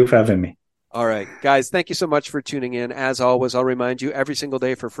 Thank you for having me. All right, guys, thank you so much for tuning in. As always, I'll remind you every single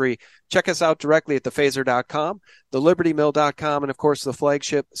day for free. Check us out directly at thephaser.com, thelibertymill.com, and of course, the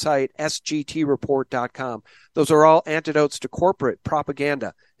flagship site, sgtreport.com. Those are all antidotes to corporate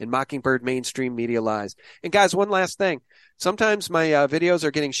propaganda and Mockingbird mainstream media lies. And guys, one last thing. Sometimes my videos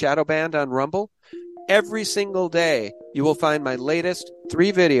are getting shadow banned on Rumble. Every single day, you will find my latest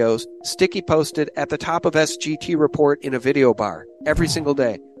 3 videos sticky posted at the top of SGT Report in a video bar. Every single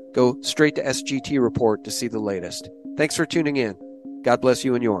day. Go straight to SGT Report to see the latest. Thanks for tuning in. God bless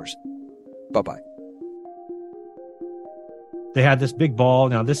you and yours. Bye-bye. They had this big ball.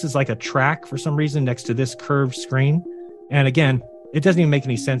 Now, this is like a track for some reason next to this curved screen. And again, it doesn't even make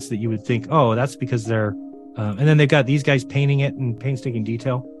any sense that you would think, oh, that's because they're... and then they've got these guys painting it in painstaking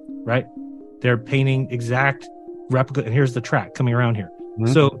detail, right? They're painting exact replica. And here's the track coming around here.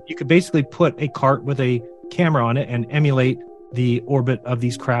 Mm-hmm. So you could basically put a cart with a camera on it and emulate the orbit of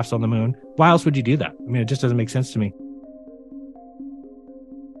these crafts on the moon. Why else would you do that? I mean, it just doesn't make sense to me.